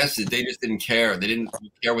they were against it. They just didn't care. They didn't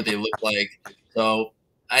care what they looked like. So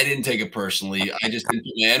I didn't take it personally. I just didn't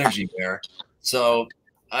put my energy there. So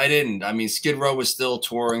I didn't. I mean, Skid Row was still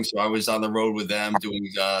touring, so I was on the road with them doing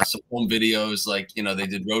some home videos. Like, you know, they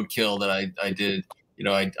did Roadkill that I did. You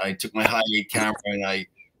know, I took my high-8 camera and I,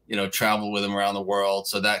 you know, traveled with them around the world.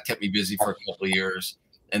 So that kept me busy for a couple of years.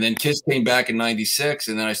 And then Kiss came back in '96,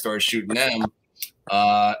 and then I started shooting them.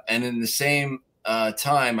 And in the same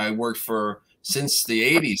time, I worked for, since the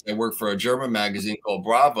 '80s, I worked for a German magazine called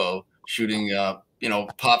Bravo, shooting, you know,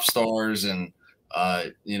 pop stars and,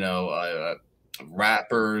 you know,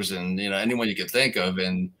 rappers and, you know, anyone you could think of.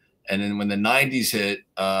 And then when the '90s hit,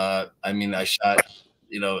 I mean, I shot,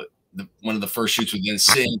 you know, one of the first shoots with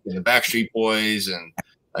NSYNC and the Backstreet Boys, and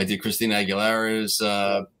I did Christina Aguilera's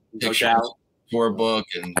picture tour book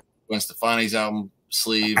and Gwen Stefani's album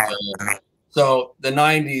sleeve. So the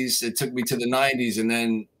 '90s, it took me to the '90s, and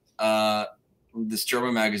then this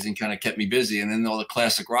German magazine kind of kept me busy. And then all the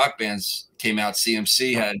classic rock bands came out.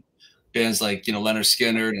 CMC had bands like, you know, Leonard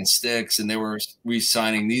Skinner and Styx, and they were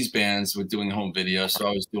re-signing these bands with doing home videos. So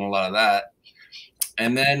I was doing a lot of that.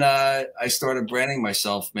 And then I started branding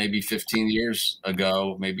myself maybe 15 years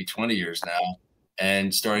ago, maybe 20 years now,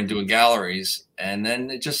 and starting doing galleries. And then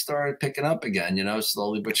it just started picking up again, you know,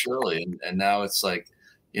 slowly but surely. And now it's like,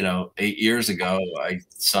 you know, 8 years ago, I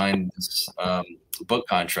signed this book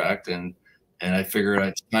contract, and I figured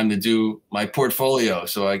it's time to do my portfolio.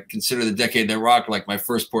 So I consider The Decade That Rocked like my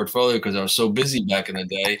first portfolio, because I was so busy back in the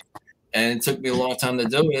day. And it took me a long time to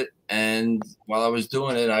do it. And while I was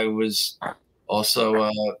doing it, I was also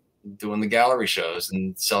doing the gallery shows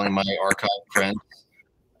and selling my archive prints,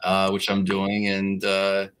 which I'm doing, and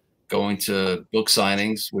going to book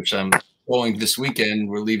signings, which I'm going this weekend.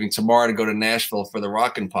 We're leaving tomorrow to go to Nashville for the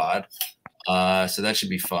Rockin' Pod. So that should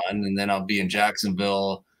be fun. And then I'll be in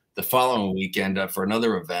Jacksonville the following weekend for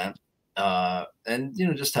another event, and, you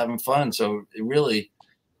know, just having fun. So it really,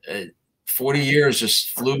 40 years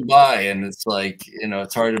just flew by, and it's like, you know,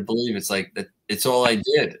 it's hard to believe. It's like that. It's all I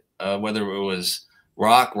did, whether it was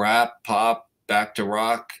rock, rap, pop, back to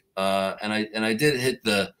rock. And I did hit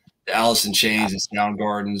the Alice in Chains and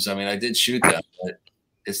Soundgardens. I mean, I did shoot them, but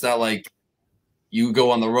it's not like you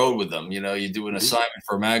go on the road with them. You know, you do an assignment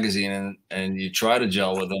for a magazine and you try to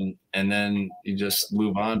gel with them, and then you just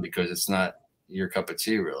move on because it's not your cup of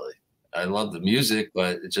tea, really. I love the music,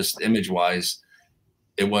 but it just image-wise,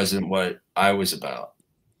 it wasn't what I was about.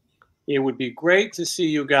 It would be great to see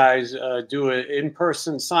you guys do an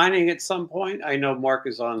in-person signing at some point. I know Mark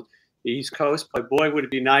is on the East Coast, but boy, would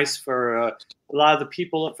it be nice for a lot of the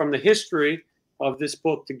people from the history of this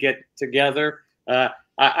book to get together.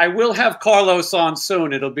 I will have Carlos on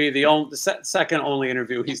soon. It'll be the second only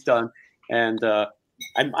interview he's done, and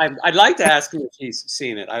I'd like to ask him if he's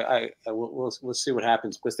seen it. We'll see what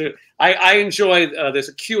happens. But I enjoy. There's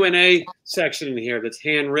a Q&A section in here that's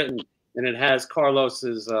handwritten, and it has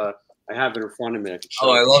Carlos's. I have it in front of me.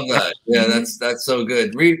 Oh, I love that. Yeah, that's so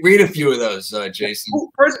good. Read a few of those, Jason.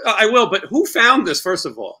 First, I will. But who found this? First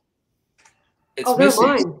of all, it's they're Missy.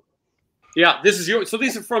 mine. Yeah, this is yours. So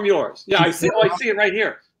these are from yours. Yeah, I see. Oh, I see it right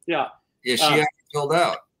here. Yeah. Yeah, she had it filled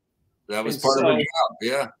out. That was part of her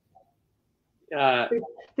job. Yeah.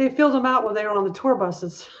 They filled them out when they were on the tour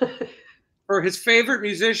buses. For his favorite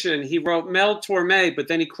musician, he wrote Mel Torme, but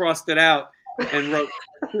then he crossed it out and wrote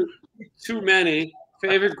too many.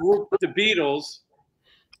 Favorite group, the Beatles.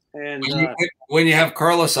 And when you have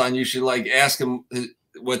Carlos on, you should like ask him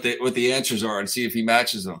what the answers are and see if he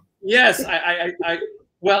matches them. Yes,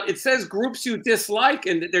 Well, it says groups you dislike,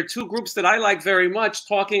 and there are two groups that I like very much: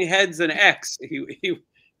 Talking Heads and X.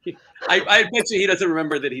 I bet you he doesn't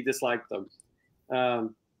remember that he disliked them.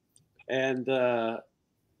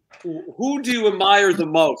 Who do you admire the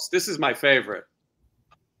most? This is my favorite.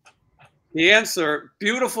 The answer: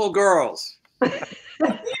 beautiful girls.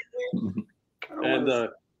 And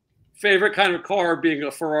favorite kind of car being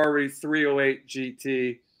a Ferrari 308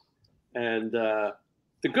 GT. And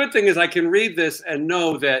the good thing is I can read this and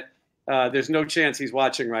know that there's no chance he's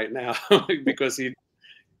watching right now because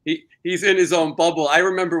he's in his own bubble. I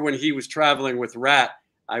remember when he was traveling with Rat,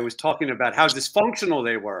 I was talking about how dysfunctional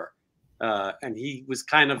they were. And he was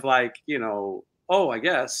kind of like, you know, oh, I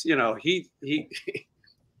guess, you know, he's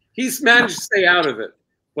managed to stay out of it.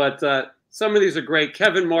 But some of these are great.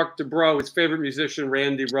 Kevin Mark DeBro, his favorite musician,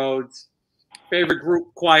 Randy Rhoads. Favorite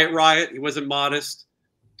group, Quiet Riot. He wasn't modest.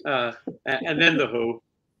 And then The Who.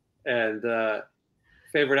 And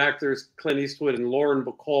favorite actors, Clint Eastwood and Lauren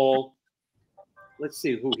Bacall. Let's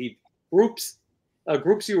see who he groups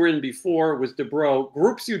you were in before was DeBro.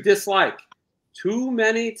 Groups you dislike. Too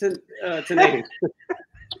many to name.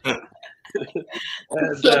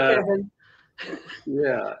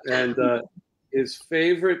 And his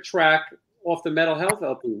favorite track off the Mental Health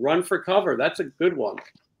LP, Run for Cover. That's a good one.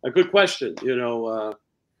 A good question. You know,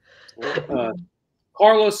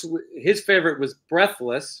 Carlos, his favorite was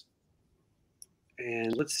Breathless.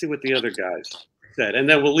 And let's see what the other guys said. And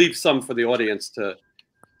then we'll leave some for the audience to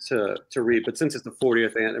read. But since it's the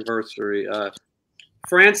 40th anniversary,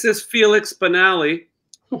 Francis Felix Benali,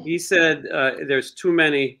 he said there's too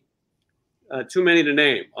many to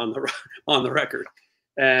name on the record.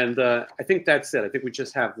 And I think that's it. I think we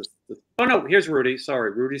just have this. Oh, no, here's Rudy.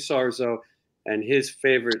 Sorry, Rudy Sarzo. And his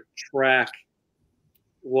favorite track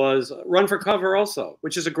was Run for Cover also,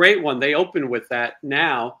 which is a great one. They open with that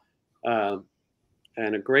now,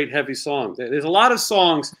 and a great heavy song. There's a lot of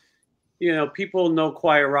songs, you know, people know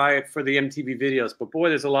Quiet Riot for the MTV videos, but boy,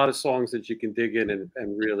 there's a lot of songs that you can dig in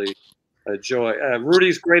and really enjoy.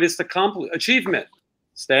 Rudy's greatest achievement,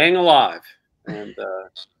 staying alive. And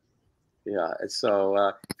yeah, and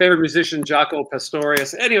so favorite musician, Jaco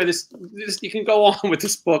Pastorius. Anyway, this you can go on with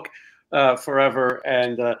this book forever.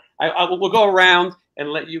 And we'll go around and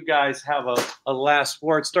let you guys have a last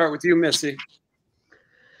word. Start with you, Missy.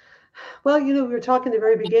 Well, you know, we were talking at the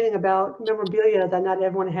very beginning about memorabilia that not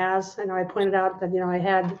everyone has. I know I pointed out that, you know, I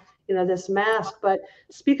had, you know, this mask. But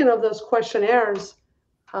speaking of those questionnaires,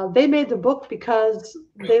 they made the book because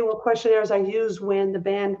they were questionnaires I used when the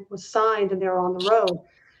band was signed and they were on the road.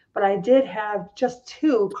 But I did have just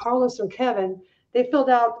two, Carlos and Kevin. They filled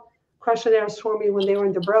out questionnaires for me when they were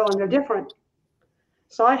in DeBro, and they're different.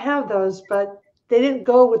 So I have those, but they didn't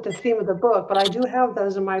go with the theme of the book. But I do have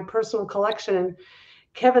those in my personal collection. And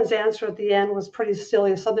Kevin's answer at the end was pretty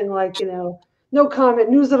silly, something like, you know, no comment,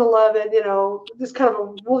 news at 11, you know, this kind of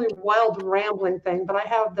a really wild rambling thing. But I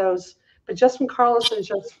have those, but just from Carlos and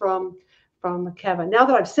just from Kevin. Now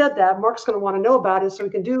that I've said that, Mark's going to want to know about it, so we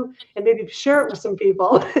can do and maybe share it with some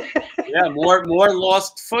people. Yeah, more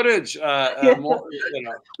lost footage. Yeah. More, you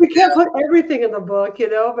know. We can't put everything in the book, you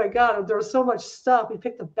know. My God, there was so much stuff. We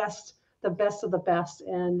picked the best of the best,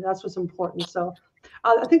 and that's what's important. So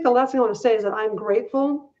I think the last thing I want to say is that I'm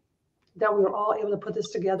grateful that we were all able to put this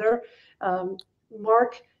together.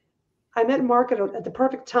 Mark, I met Mark at the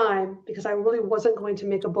perfect time because I really wasn't going to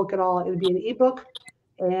make a book at all. It would be an ebook,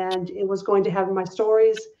 and it was going to have my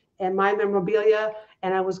stories and my memorabilia,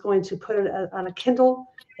 and I was going to put it on a Kindle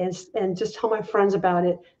and just tell my friends about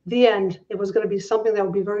it. The end. It was going to be something that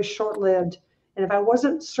would be very short-lived. And if I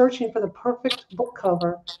wasn't searching for the perfect book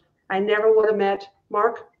cover, I never would have met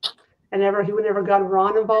Mark. He would never gotten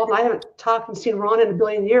Ron involved. I haven't talked and seen Ron in a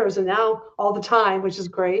billion years, and now all the time, which is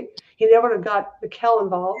great. He never would have got Mikkel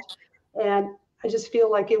involved. And I just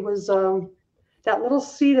feel like it was that little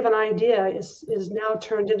seed of an idea is now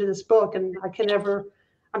turned into this book, and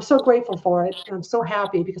I'm so grateful for it, and I'm so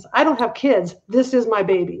happy because I don't have kids. This is my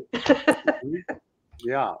baby.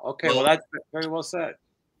 Yeah. Okay. Well, that's very well said.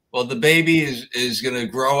 Well, the baby is going to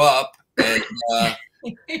grow up, and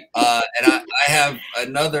I have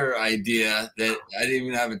another idea that I didn't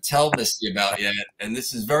even have to tell Misty about yet, and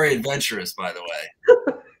this is very adventurous, by the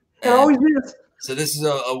way. It always is. So this is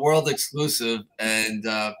a world exclusive, and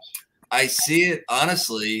I see it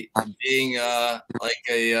honestly being like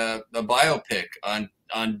a biopic on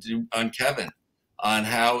Kevin, on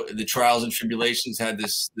how the trials and tribulations had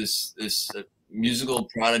this musical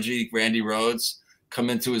prodigy, Randy Rhoads, come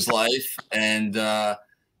into his life, and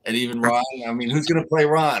And even Ron, I mean, who's going to play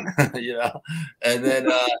Ron? You know, and then,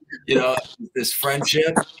 you know, this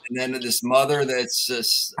friendship, and then this mother that's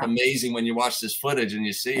just amazing when you watch this footage and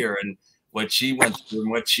you see her and what she went through and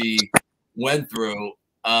what she went through.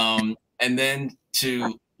 And then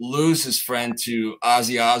to lose his friend to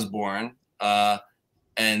Ozzy Osbourne,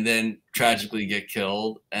 and then tragically get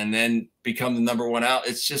killed and then become the #1 out.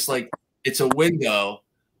 It's just like, it's a window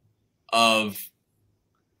of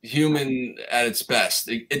human at its best.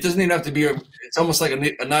 It doesn't even have to be it's almost like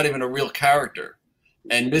not even a real character.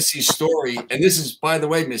 And Missy's story, and this is, by the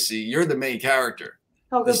way, Missy, you're the main character.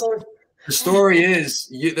 Oh, good Lord. The story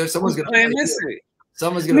is there's someone's going to play Missy. you.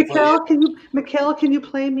 Someone's going to play you. Mikkel, can you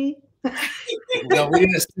play me? No, we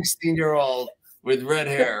need a 16-year-old with red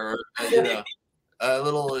hair, or you know, a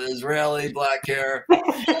little Israeli black hair.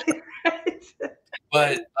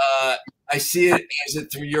 But I see it as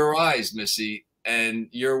it through your eyes, Missy. And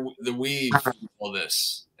you're the weave for all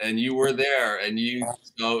this, and you were there, and you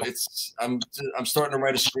know, it's I'm starting to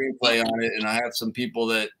write a screenplay on it, and I have some people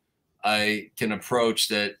that I can approach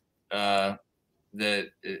that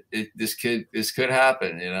this could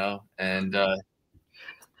happen, you know. And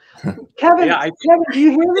Kevin, yeah, Kevin, do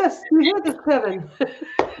you hear this? Do you hear this, Kevin?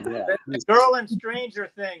 Yeah. The girl in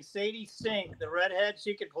Stranger Things, Sadie Sink, the redhead,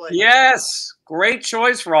 she could play. Yes, great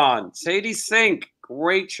choice, Ron. Sadie Sink,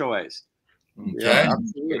 great choice. okay, Yeah,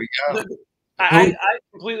 there we go. I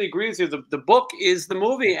completely agree with you. The book is the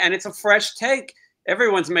movie, and it's a fresh take.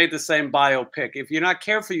 Everyone's made the same biopic. If you're not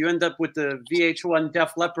careful, you end up with the VH1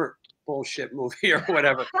 Def Leppard bullshit movie or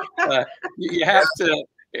whatever. You have to,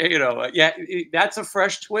 you know, yeah, that's a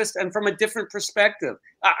fresh twist and from a different perspective.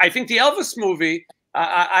 I think the Elvis movie,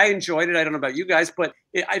 I enjoyed it. I don't know about you guys, but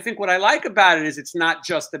I think what I like about it is it's not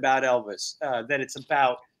just about Elvis, that it's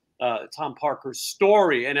about Tom Parker's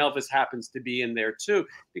story, and Elvis happens to be in there too.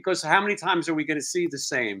 Because how many times are we going to see the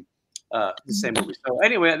same movie? So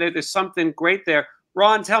anyway, there's something great there.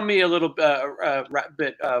 Ron, tell me a little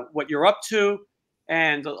bit what you're up to,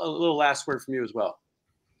 and a little last word from you as well.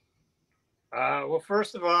 Well,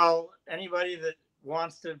 first of all, anybody that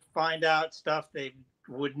wants to find out stuff they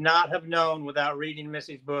would not have known without reading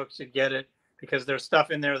Missy's book should get it, because there's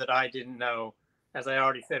stuff in there that I didn't know. As I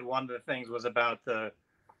already said, one of the things was about the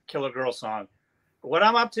Killer Girl song. What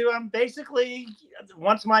I'm up to, I'm basically,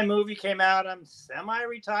 once my movie came out, I'm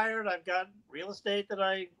semi-retired. I've got real estate that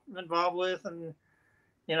I'm involved with, and,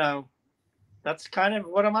 you know, that's kind of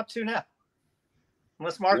what I'm up to now.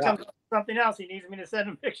 Unless Mark comes up with something else he needs me to send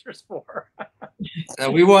him pictures for.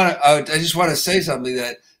 We want to, I just want to say something,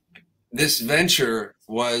 that this venture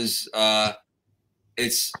was,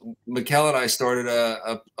 it's Mikkel and I started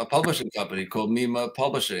a publishing company called Mima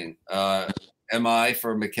Publishing, MI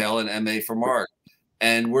for Mikkel and MA for Mark.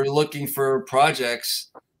 And we're looking for projects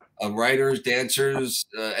of writers, dancers,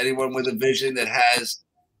 anyone with a vision that has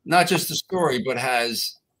not just a story, but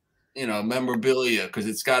has, you know, memorabilia, because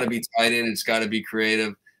it's got to be tied in. It's got to be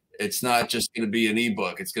creative. It's not just going to be an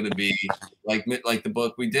ebook. It's going to be like the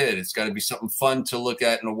book we did. It's got to be something fun to look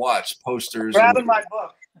at and watch, posters. Grabbing my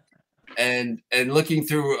book. And looking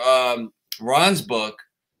through Ron's book,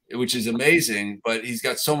 which is amazing, but he's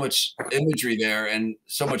got so much imagery there and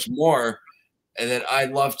so much more, and that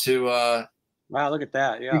I'd love to Wow, look at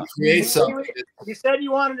that. Yeah. create something. You said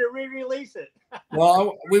you wanted to re-release it.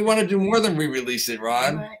 Well, we want to do more than re-release it,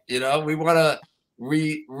 Ron. Right. You know, we want to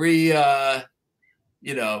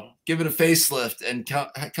you know, give it a facelift and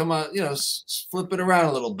come on, you know, flip it around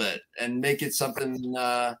a little bit and make it something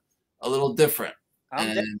a little different.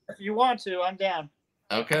 I'm down. If you want to, I'm down.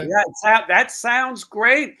 Okay. Yeah, that sounds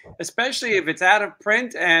great, especially if it's out of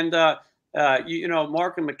print. And you know,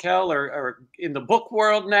 Mark and Mikkel are in the book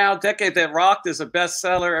world now. Decade That Rocked is a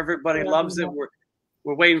bestseller. Everybody loves it.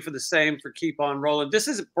 We're waiting for the same for Keep On Rolling. This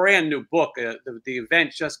is a brand new book. The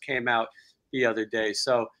event just came out the other day,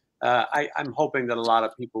 so I'm hoping that a lot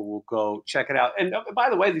of people will go check it out. And by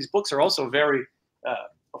the way, these books are also very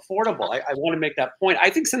affordable. I want to make that point. I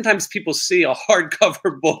think sometimes people see a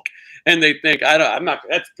hardcover book and they think, I'm not,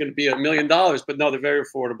 that's going to be $1 million, but no, they're very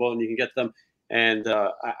affordable and you can get them. And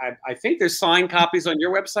I think there's signed copies on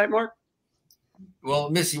your website, Mark. Well,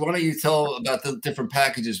 Missy, why don't you tell about the different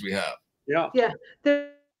packages we have? Yeah,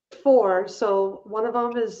 there's 4. So one of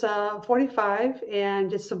them is 45,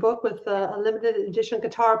 and it's a book with a limited edition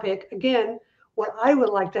guitar pick. Again, what I would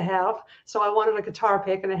like to have. So I wanted a guitar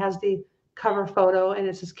pick, and it has the cover photo, and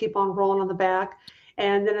it says "Keep On Rolling" on the back.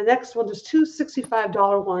 And then the next one, there's 2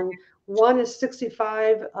 $65 ones. One is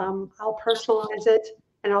 $65. I'll personalize it,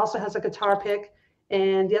 and it also has a guitar pick.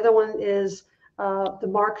 And the other one is the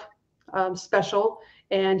Mark special,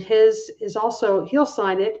 and his is also, he'll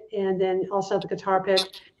sign it, and then also have the guitar pick.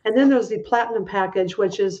 And then there's the platinum package,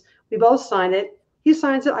 which is we both sign it. He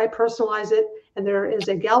signs it, I personalize it, and there is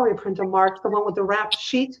a gallery print of Mark, the one with the wrapped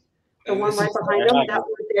sheet, the one right behind him, that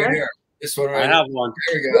one there. This one I have one.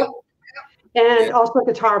 There you go. And also a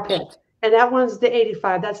guitar pick. And that one's the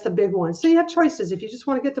 85. That's the big one. So you have choices. If you just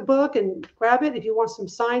want to get the book and grab it, if you want some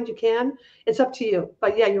signed, you can. It's up to you.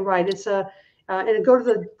 But yeah, you're right. It's and go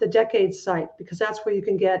to the Decades site, because that's where you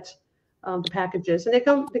can get the packages. And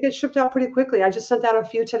they get shipped out pretty quickly. I just sent out a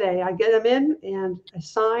few today. I get them in and I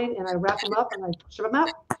sign and I wrap them up and I ship them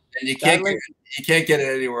out. And you can't get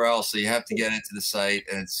it anywhere else. So you have to get it to the site,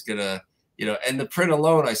 and it's gonna, you know, and the print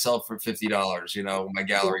alone I sell for $50, you know, my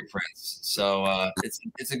gallery prints. So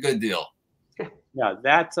it's a good deal. Yeah,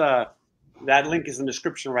 that link is in the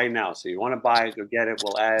description right now. So you want to buy it, go get it.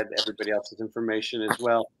 We'll add everybody else's information as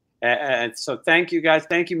well. And so thank you guys.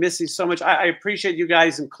 Thank you, Missy, so much. I appreciate you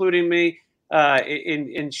guys including me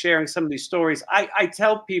in sharing some of these stories. I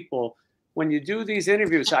tell people when you do these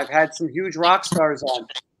interviews, I've had some huge rock stars on,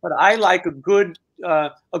 but I like a good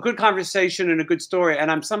conversation and a good story.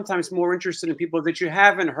 And I'm sometimes more interested in people that you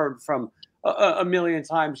haven't heard from a million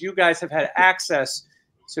times. You guys have had access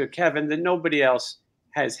to Kevin that nobody else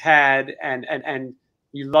has had. And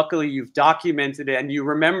luckily you've documented it and you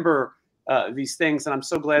remember these things. And I'm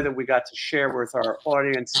so glad that we got to share with our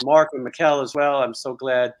audience, Mark and Mikkel as well. I'm so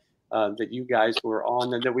glad that you guys were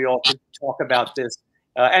on and that we all could talk about this.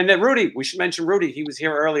 And then Rudy, we should mention Rudy. He was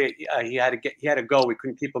here earlier. He had to go. We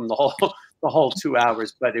couldn't keep him the whole 2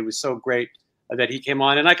 hours, but it was so great that he came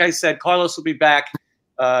on. And like I said, Carlos will be back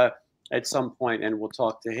at some point, and we'll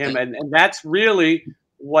talk to him. And that's really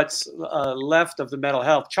what's left of the Mental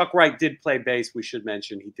Health. Chuck Wright did play bass. We should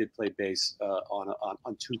mention he did play bass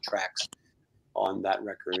on 2 tracks on that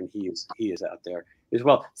record, and he is out there as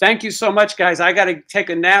well. Thank you so much, guys. I got to take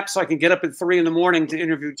a nap so I can get up at 3 in the morning to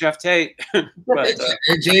interview Jeff Tate. But,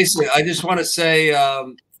 hey, Jason, I just want to say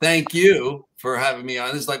thank you for having me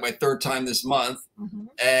on. This is like my 3rd time this month,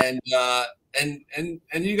 and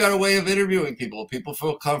you got a way of interviewing people. People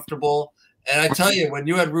feel comfortable. And I tell you, when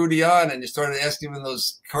you had Rudy on and you started asking him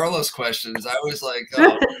those Carlos questions, I was like,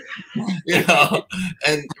 oh, you know,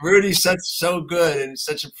 and Rudy's so good and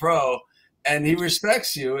such a pro, and he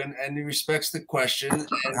respects you and he respects the question. And,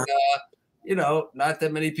 you know, not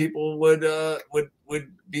that many people would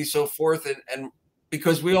be so forth and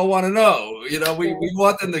because we all want to know, you know, we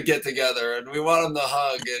want them to get together and we want them to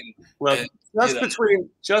hug. And well,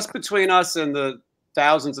 just between us and the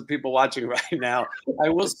thousands of people watching right now, I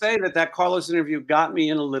will say that Carlos interview got me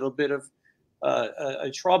in a little bit of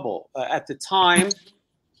trouble. At the time,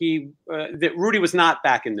 that Rudy was not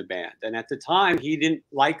back in the band. And at the time, he didn't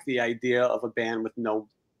like the idea of a band with no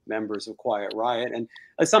members of Quiet Riot. And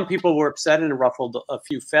some people were upset and ruffled a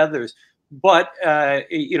few feathers. But,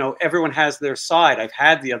 you know, everyone has their side. I've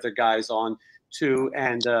had the other guys on, too,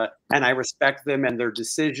 and I respect them and their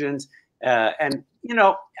decisions. And, you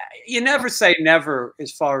know, you never say never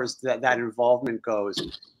as far as that involvement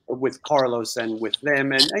goes with Carlos and with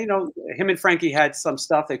them. And, you know, him and Frankie had some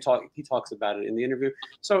stuff. He talks about it in the interview.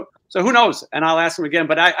 So who knows? And I'll ask him again.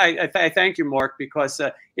 But I thank you, Mark, because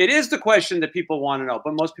it is the question that people want to know.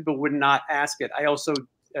 But most people would not ask it. I also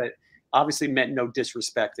obviously meant no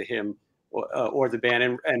disrespect to him or the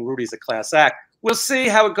band. And Rudy's a class act. We'll see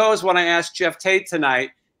how it goes when I ask Jeff Tate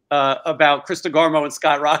tonight about Krista Garmo and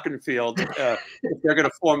Scott Rockenfield if they're going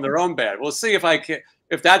to form their own band. We'll see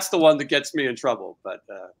if that's the one that gets me in trouble. But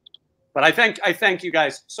I thank you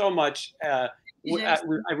guys so much. I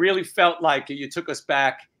really felt like you took us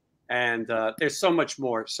back, and there's so much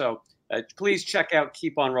more. So please check out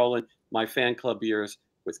Keep On Rollin', my fan club years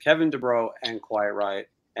with Kevin DuBrow and Quiet Riot.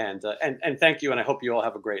 And thank you, and I hope you all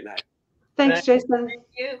have a great night. Thanks, Jason. Thank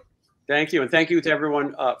you. Thank you. And thank you to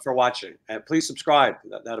everyone for watching. And please subscribe.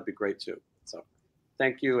 That'll be great too. So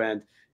thank you. And